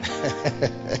them.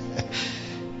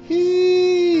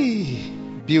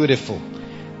 Beautiful.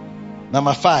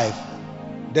 Number 5,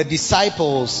 the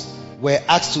disciples were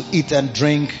asked to eat and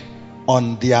drink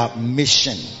on their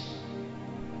mission.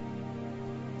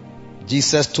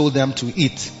 Jesus told them to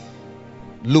eat.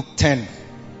 Luke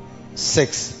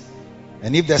 10:6.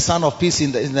 And if the Son of Peace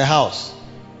in the house,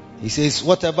 he says,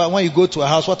 whatever, when you go to a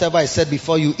house, whatever is said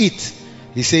before you eat,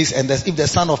 he says, and if the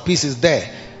Son of Peace is there,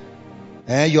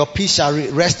 your peace shall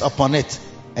rest upon it.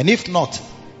 And if not,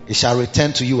 it shall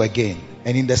return to you again.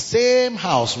 And in the same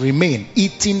house remain,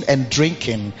 eating and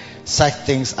drinking such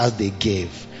things as they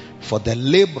gave. For the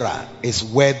laborer is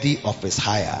worthy of his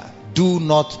hire. Go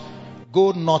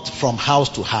not from house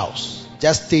to house.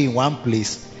 Just stay in one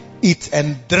place, eat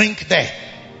and drink there.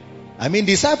 I mean,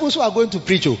 disciples who are going to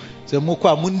preach, once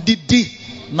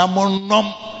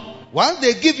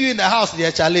they give you in the house,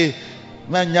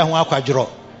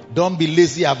 don't be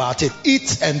lazy about it.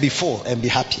 Eat and be full and be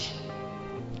happy.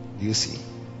 You see.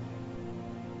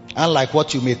 Unlike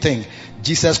what you may think,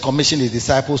 Jesus commissioned his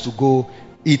disciples to go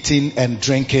eating and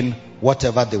drinking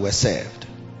whatever they were served.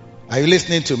 Are you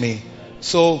listening to me?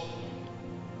 So,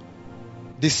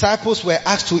 disciples were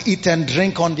asked to eat and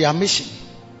drink on their mission.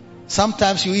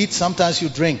 Sometimes you eat, sometimes you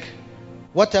drink.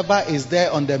 Whatever is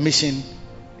there on the mission,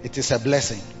 it is a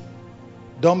blessing.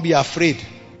 Don't be afraid.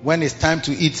 When it's time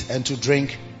to eat and to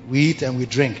drink, we eat and we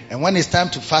drink. And when it's time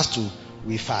to fast too,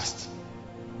 we fast.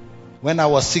 When I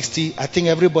was 60, I think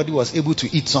everybody was able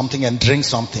to eat something and drink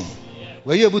something.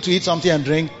 Were you able to eat something and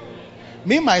drink?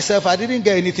 Me, myself, I didn't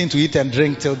get anything to eat and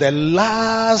drink till the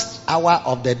last hour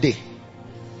of the day.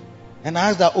 And I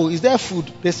asked that, is there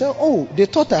food? They said, they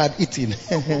thought I had eaten.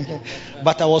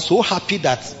 But I was so happy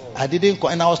that I didn't,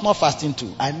 and I was not fasting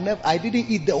too. I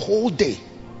didn't eat the whole day.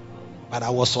 But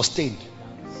I was sustained.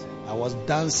 I was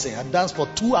dancing. I danced for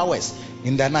 2 hours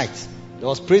in the night. There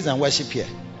was praise and worship here.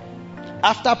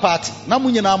 After party,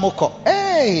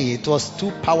 it was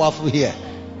too powerful here.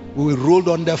 We rolled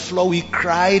on the floor, we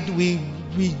cried, we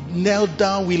knelt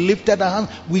down, we lifted our hands,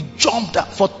 we jumped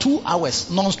up for 2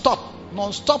 hours, non-stop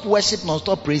worship,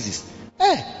 non-stop praises.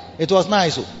 It was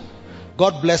nice.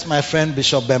 God bless my friend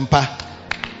Bishop Bempa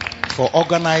for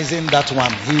organizing that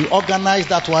one. He organized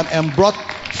that one and brought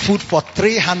food for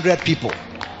 300 people.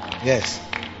 Yes.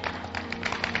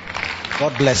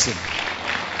 God bless him.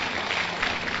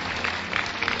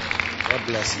 God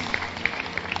bless him.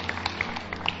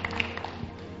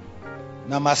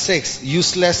 Number 6,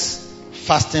 useless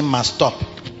fasting must stop.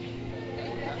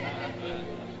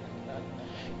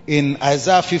 In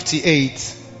Isaiah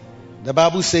 58, the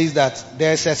Bible says that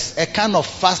there's a kind of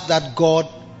fast that God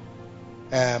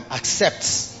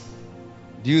accepts.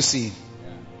 Do you see?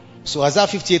 So Isaiah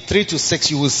 58,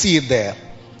 3-6, you will see it there.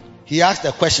 He asked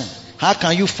the question, how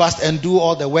can you fast and do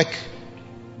all the work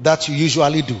that you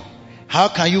usually do? How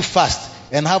can you fast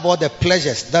and have all the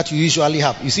pleasures that you usually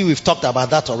have? You see, we've talked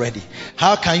about that already.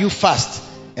 How can you fast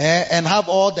and have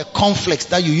all the conflicts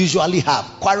that you usually have?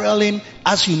 Quarreling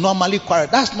as you normally quarrel.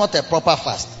 That's not a proper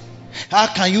fast. How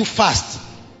can you fast?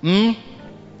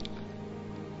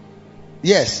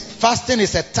 Yes, fasting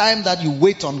is a time that you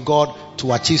wait on God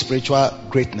to achieve spiritual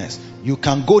greatness. You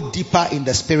can go deeper in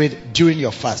the spirit during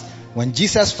your fast. When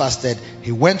Jesus fasted,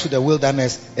 he went to the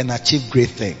wilderness and achieved great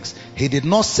things. He did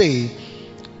not stay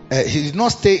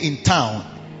in town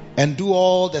and do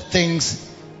all the things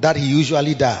that he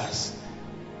usually does.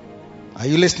 Are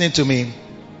you listening to me?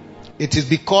 It is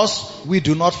because we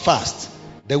do not fast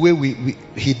the way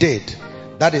he did.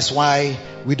 That is why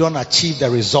we don't achieve the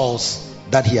results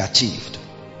that he achieved.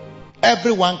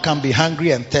 Everyone can be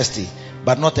hungry and thirsty,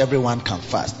 but not everyone can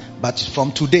fast. But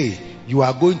from today, you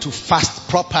are going to fast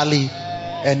properly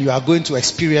and you are going to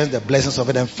experience the blessings of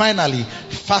it. And finally,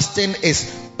 fasting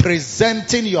is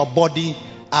presenting your body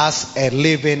as a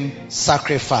living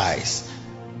sacrifice.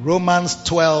 Romans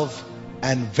 12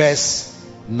 and verse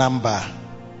number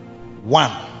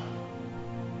 1.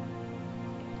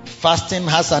 Fasting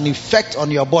has an effect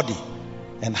on your body,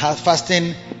 and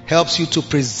fasting helps you to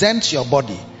present your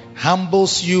body,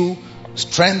 humbles you,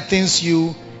 strengthens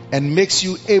you, and makes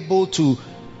you able to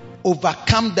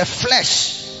overcome the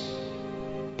flesh.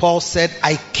 Paul said,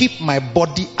 I keep my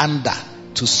body under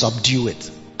to subdue it.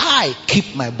 I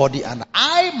keep my body under.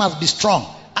 I must be strong.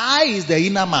 I is the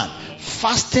inner man.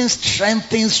 Fasting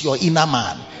strengthens your inner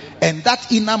man. And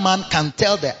that inner man can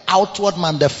tell the outward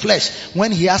man, the flesh,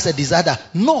 when he has a desire,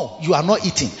 no, you are not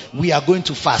eating. We are going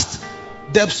to fast.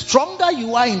 The stronger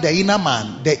you are in the inner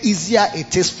man, the easier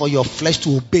it is for your flesh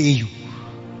to obey you.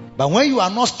 But when you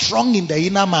are not strong in the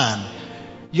inner man,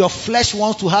 your flesh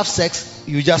wants to have sex,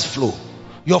 you just flow.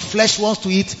 Your flesh wants to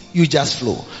eat, you just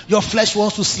flow. Your flesh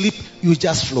wants to sleep, you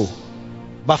just flow.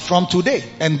 But from today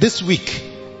and this week,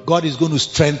 God is going to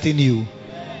strengthen you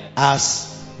as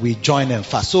we join and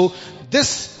fast. So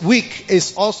this week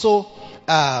is also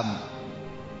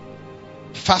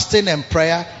fasting and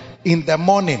prayer in the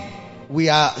morning. We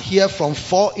are here from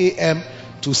 4 a.m.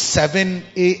 to 7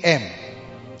 a.m.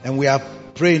 and we are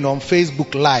praying on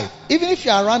Facebook Live. Even if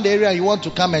you are around the area, you want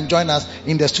to come and join us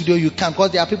in the studio, you can,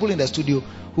 because there are people in the studio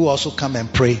who also come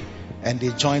and pray and they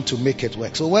join to make it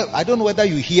work. So I don't know whether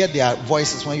you hear their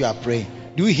voices when you are praying.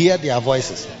 Do you hear their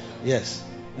voices? Yes.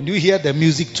 And do you hear the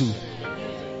music too?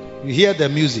 You hear the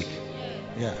music?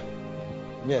 Yeah.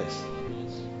 Yes.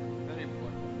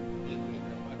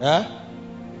 Huh?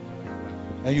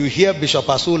 And you hear Bishop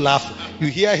Asu laugh. You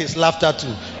hear his laughter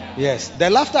too. Yes. The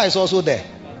laughter is also there.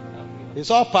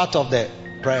 It's all part of the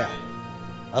prayer.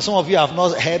 And some of you have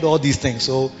not heard all these things.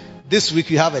 So this week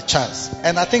you have a chance.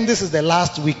 And I think this is the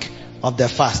last week of the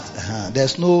fast.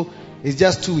 It's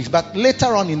just 2 weeks. But later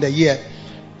on in the year,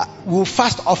 we'll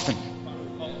fast often.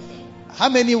 How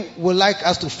many would like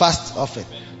us to fast often?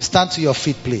 Stand to your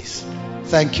feet, please.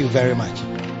 Thank you very much.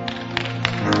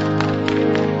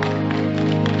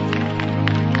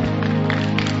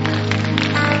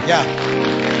 Yeah.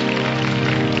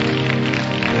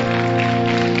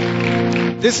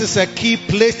 This is a key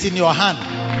placed in your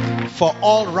hand for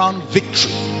all-round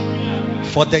victory,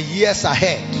 for the years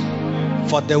ahead,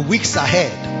 for the weeks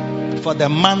ahead, for the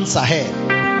months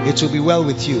ahead. It will be well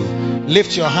with you.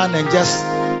 Lift your hand and just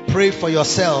pray for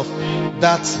yourself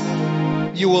that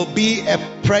you will be a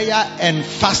prayer and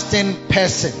fasting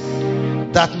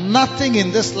person, that nothing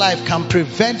in this life can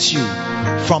prevent you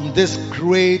from this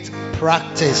great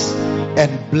practice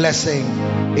and blessing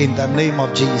in the name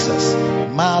of Jesus.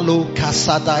 Malu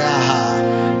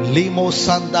kasadayaha limo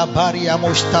sanda baria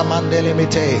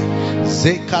moshtamandelemete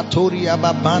zekatoria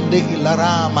babande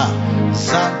ilarama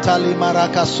zanta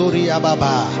limaraka surya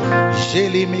baba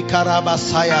jeli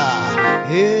mikarabasaya.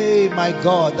 Hey my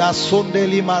God,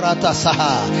 asondeli marata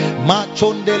saha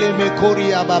machondele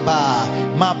mekoria baba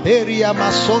maberia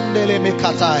masondele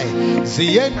mekatai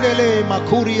ziendele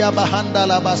makuria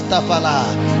bahandala bastafala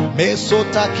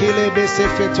mesota kile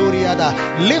besefetoriada.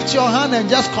 Lift your hand and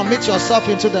just commit yourself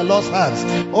into the Lord's hands.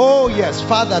 Oh yes,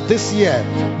 Father, this year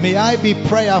may I be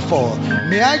prayerful.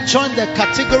 May I join the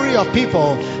category of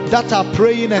people that are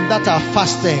praying and that are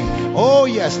fasting. Oh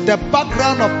yes, the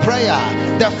background of prayer,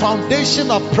 the foundation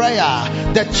of prayer,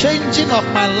 the changing of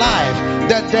my life,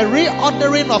 the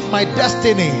reordering of my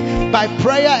destiny by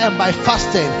prayer and by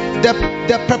fasting,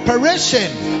 the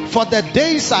preparation for the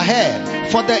days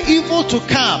ahead, for the evil to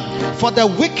come, for the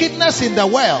wickedness in the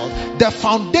world, the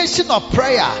foundation of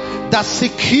prayer that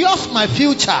secures my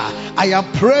future. I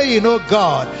am praying, oh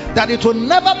God, that it will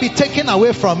never be taken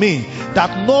away from me,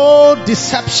 that no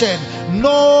deception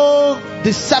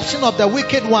of the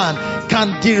wicked one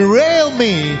can derail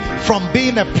me from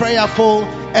being a prayerful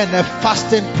and a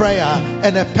fasting prayer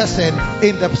and a person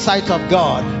in the sight of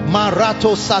God.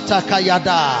 Marato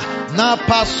satakayada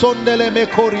napa sondele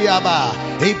mekoriaba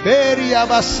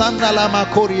iberiaba sandala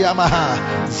makoriamaha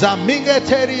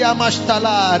zamingeteria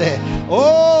mashtalare.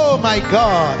 Oh my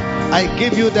God, I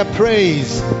give you the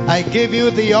praise, I give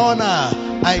you the honor,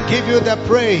 I give you the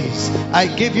praise, I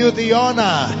give you the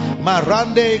honor.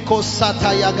 Marande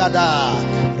kosata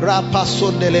yagada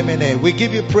rapasondelemene. We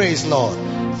give you praise, Lord.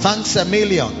 Thanks a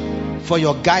million for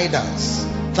your guidance.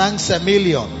 Thanks a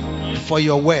million for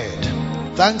your word.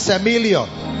 Thanks a million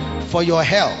for your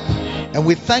help. And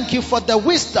we thank you for the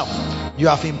wisdom you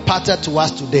have imparted to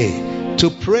us today to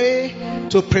pray,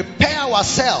 to prepare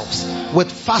ourselves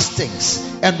with fastings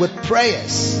and with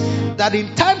prayers, that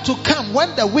in time to come,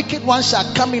 when the wicked one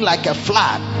shall come in like a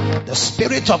flood, the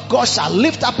Spirit of God shall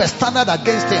lift up a standard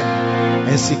against him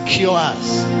and secure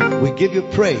us. We give you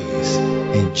praise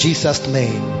in Jesus'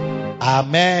 name.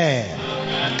 Amen.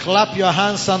 Clap your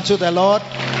hands unto the Lord.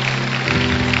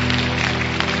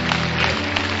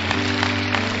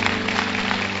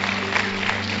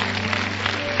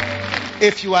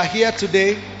 If you are here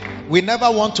today, we never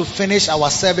want to finish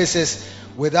our services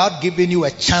without giving you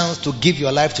a chance to give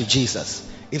your life to Jesus.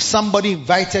 If somebody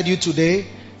invited you today,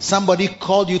 somebody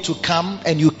called you to come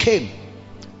and you came,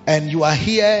 and you are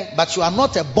here, but you are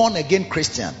not a born again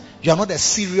Christian, you are not a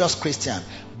serious Christian,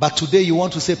 but today you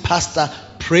want to say, Pastor,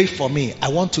 pray for me. I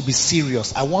want to be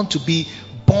serious. I want to be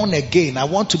born again. I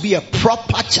want to be a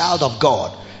proper child of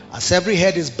God. As every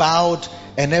head is bowed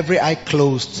and every eye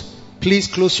closed, please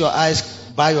close your eyes,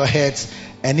 bow your heads.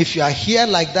 And if you are here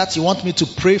like that, you want me to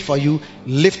pray for you,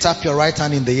 lift up your right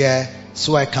hand in the air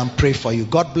so I can pray for you.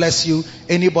 God bless you.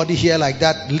 Anybody here like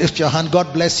that, lift your hand.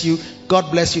 God bless you.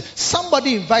 God bless you.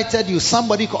 Somebody invited you,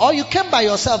 or you came by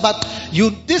yourself, but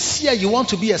this year you want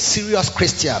to be a serious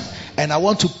Christian, and I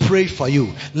want to pray for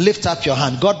you. Lift up your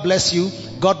hand. God bless you.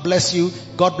 God bless you.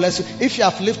 God bless you. If you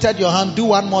have lifted your hand, do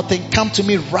one more thing. Come to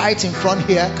me right in front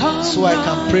here so I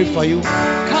can pray for you.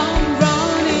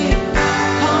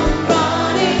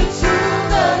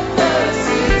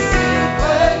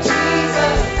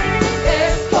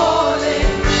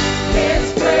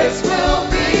 His grace will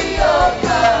be your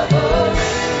cover.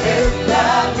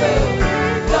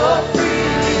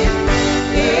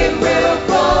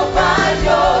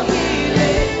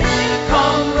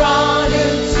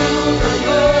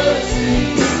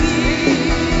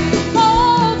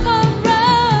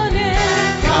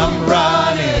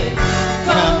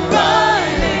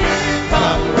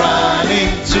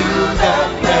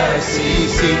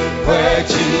 where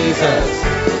Jesus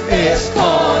is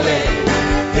calling.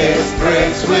 His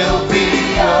grace will be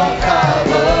your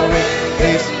covering.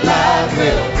 His blood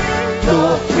will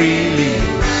flow freely.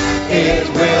 It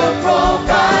will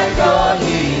provide your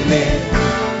healing.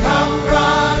 Come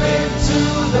running to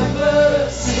the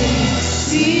mercy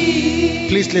seat.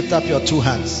 Please lift up your two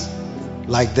hands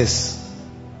like this.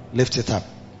 Lift it up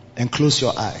and close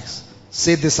your eyes.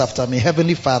 Say this after me.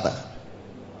 Heavenly Father,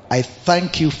 I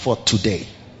thank you for today.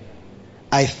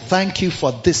 I thank you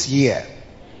for this year.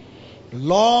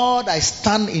 Lord, I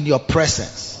stand in your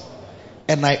presence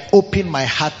and I open my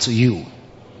heart to you.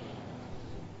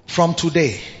 From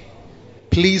today,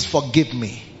 please forgive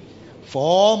me for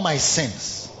all my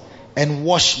sins and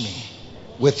wash me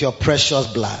with your precious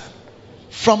blood.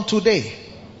 From today,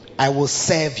 I will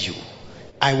serve you.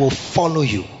 I will follow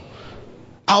you.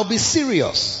 I'll be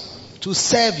serious to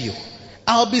serve you.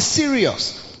 I'll be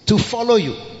serious to follow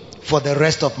you for the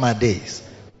rest of my days.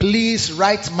 Please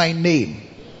write my name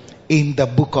in the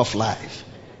book of life.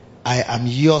 I am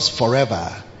yours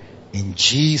forever. In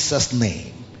Jesus'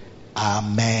 name.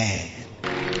 Amen.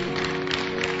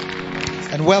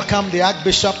 And welcome the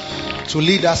Archbishop to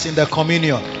lead us in the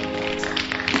communion.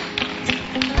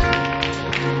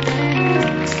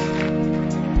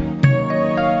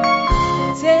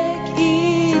 Take,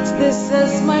 eat, this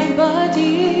is my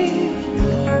body,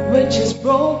 which is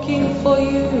broken for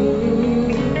you.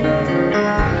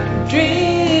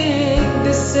 Drink,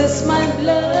 this is my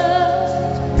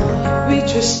blood,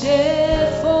 which was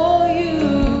shed for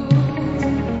you.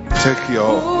 Take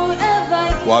your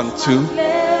Whoever 1, 2.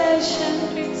 flesh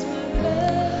and drinks my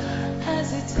blood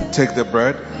has eternal Take the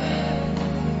bread.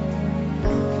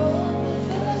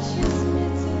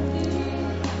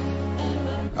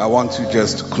 I want you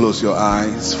just to close your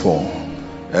eyes for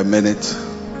a minute.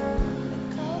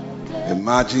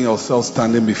 Imagine yourself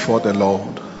standing before the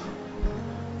Lord.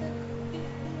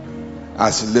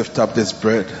 As you lift up this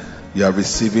bread, you are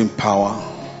receiving power.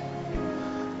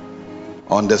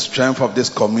 On the strength of this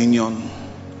communion,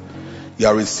 you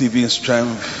are receiving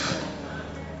strength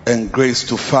and grace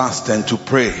to fast and to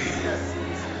pray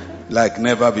like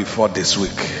never before this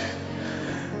week.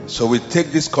 So we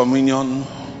take this communion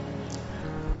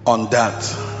on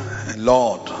that. And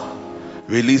Lord,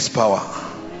 release power,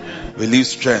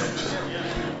 release strength,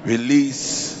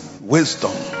 release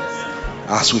wisdom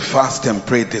as we fast and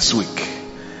pray this week.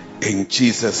 In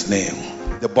Jesus'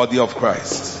 name. The body of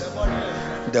Christ.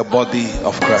 The body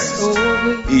of Christ.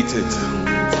 Eat it.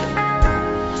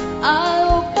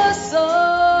 I'll pass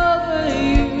over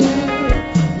you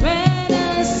when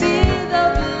I see the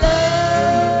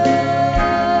blood.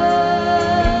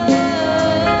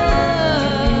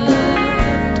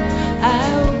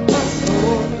 I'll pass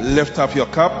over. Lift up your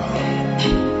cup.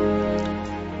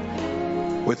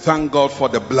 We thank God for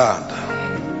the blood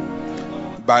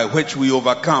by which we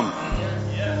overcome.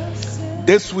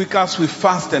 This week as we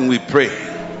fast and we pray,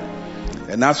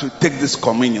 and as we take this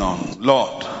communion,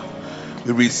 Lord,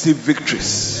 we receive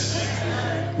victories.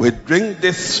 We drink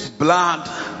this blood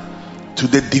to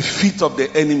the defeat of the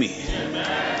enemy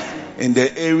in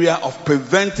the area of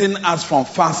preventing us from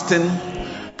fasting,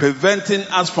 preventing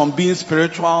us from being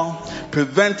spiritual,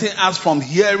 preventing us from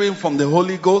hearing from the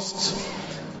Holy Ghost.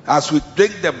 As we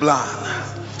drink the blood,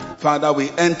 Father, we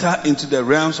enter into the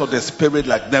realms of the Spirit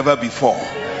like never before.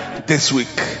 This week,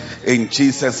 in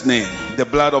Jesus' name, the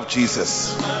blood of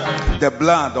Jesus, the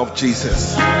blood of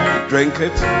Jesus. Drink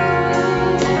it.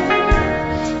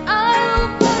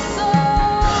 I'll pass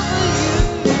over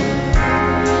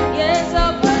you. Yes,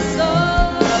 I'll pass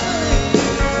over you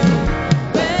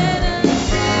when I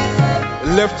see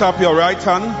the Lift up your right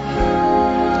hand.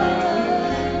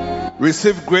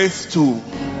 Receive grace to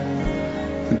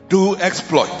do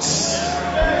exploits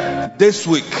this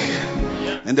week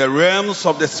in the realms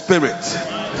of the Spirit.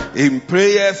 In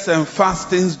prayers and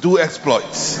fastings, do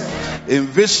exploits. In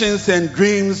visions and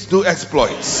dreams, do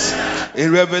exploits.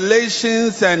 In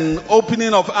revelations and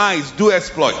opening of eyes, do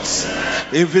exploits.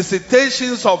 In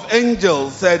visitations of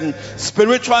angels and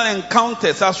spiritual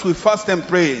encounters as we fast and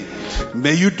pray,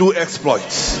 may you do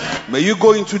exploits. May you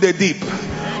go into the deep.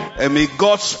 And may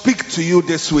God speak to you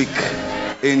this week.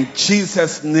 In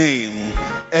Jesus' name,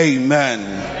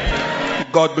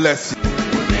 amen. God bless you.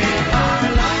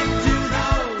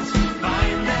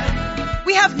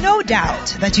 We have no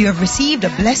doubt that you have received a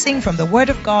blessing from the Word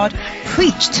of God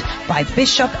preached by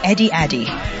Bishop Eddie Addy.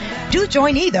 Do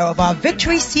join either of our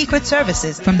Victory Secret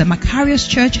services from the Macarius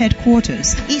Church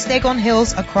headquarters, East Legon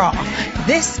Hills, Accra,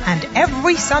 this and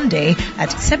every Sunday at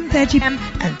 7:30 p.m.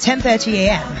 and 10:30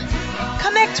 a.m.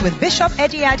 connect with Bishop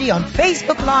Eddie Addy on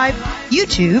Facebook Live,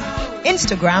 YouTube,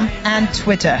 Instagram, and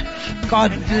Twitter.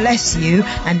 God bless you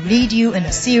and lead you in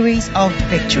a series of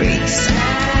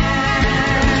victories.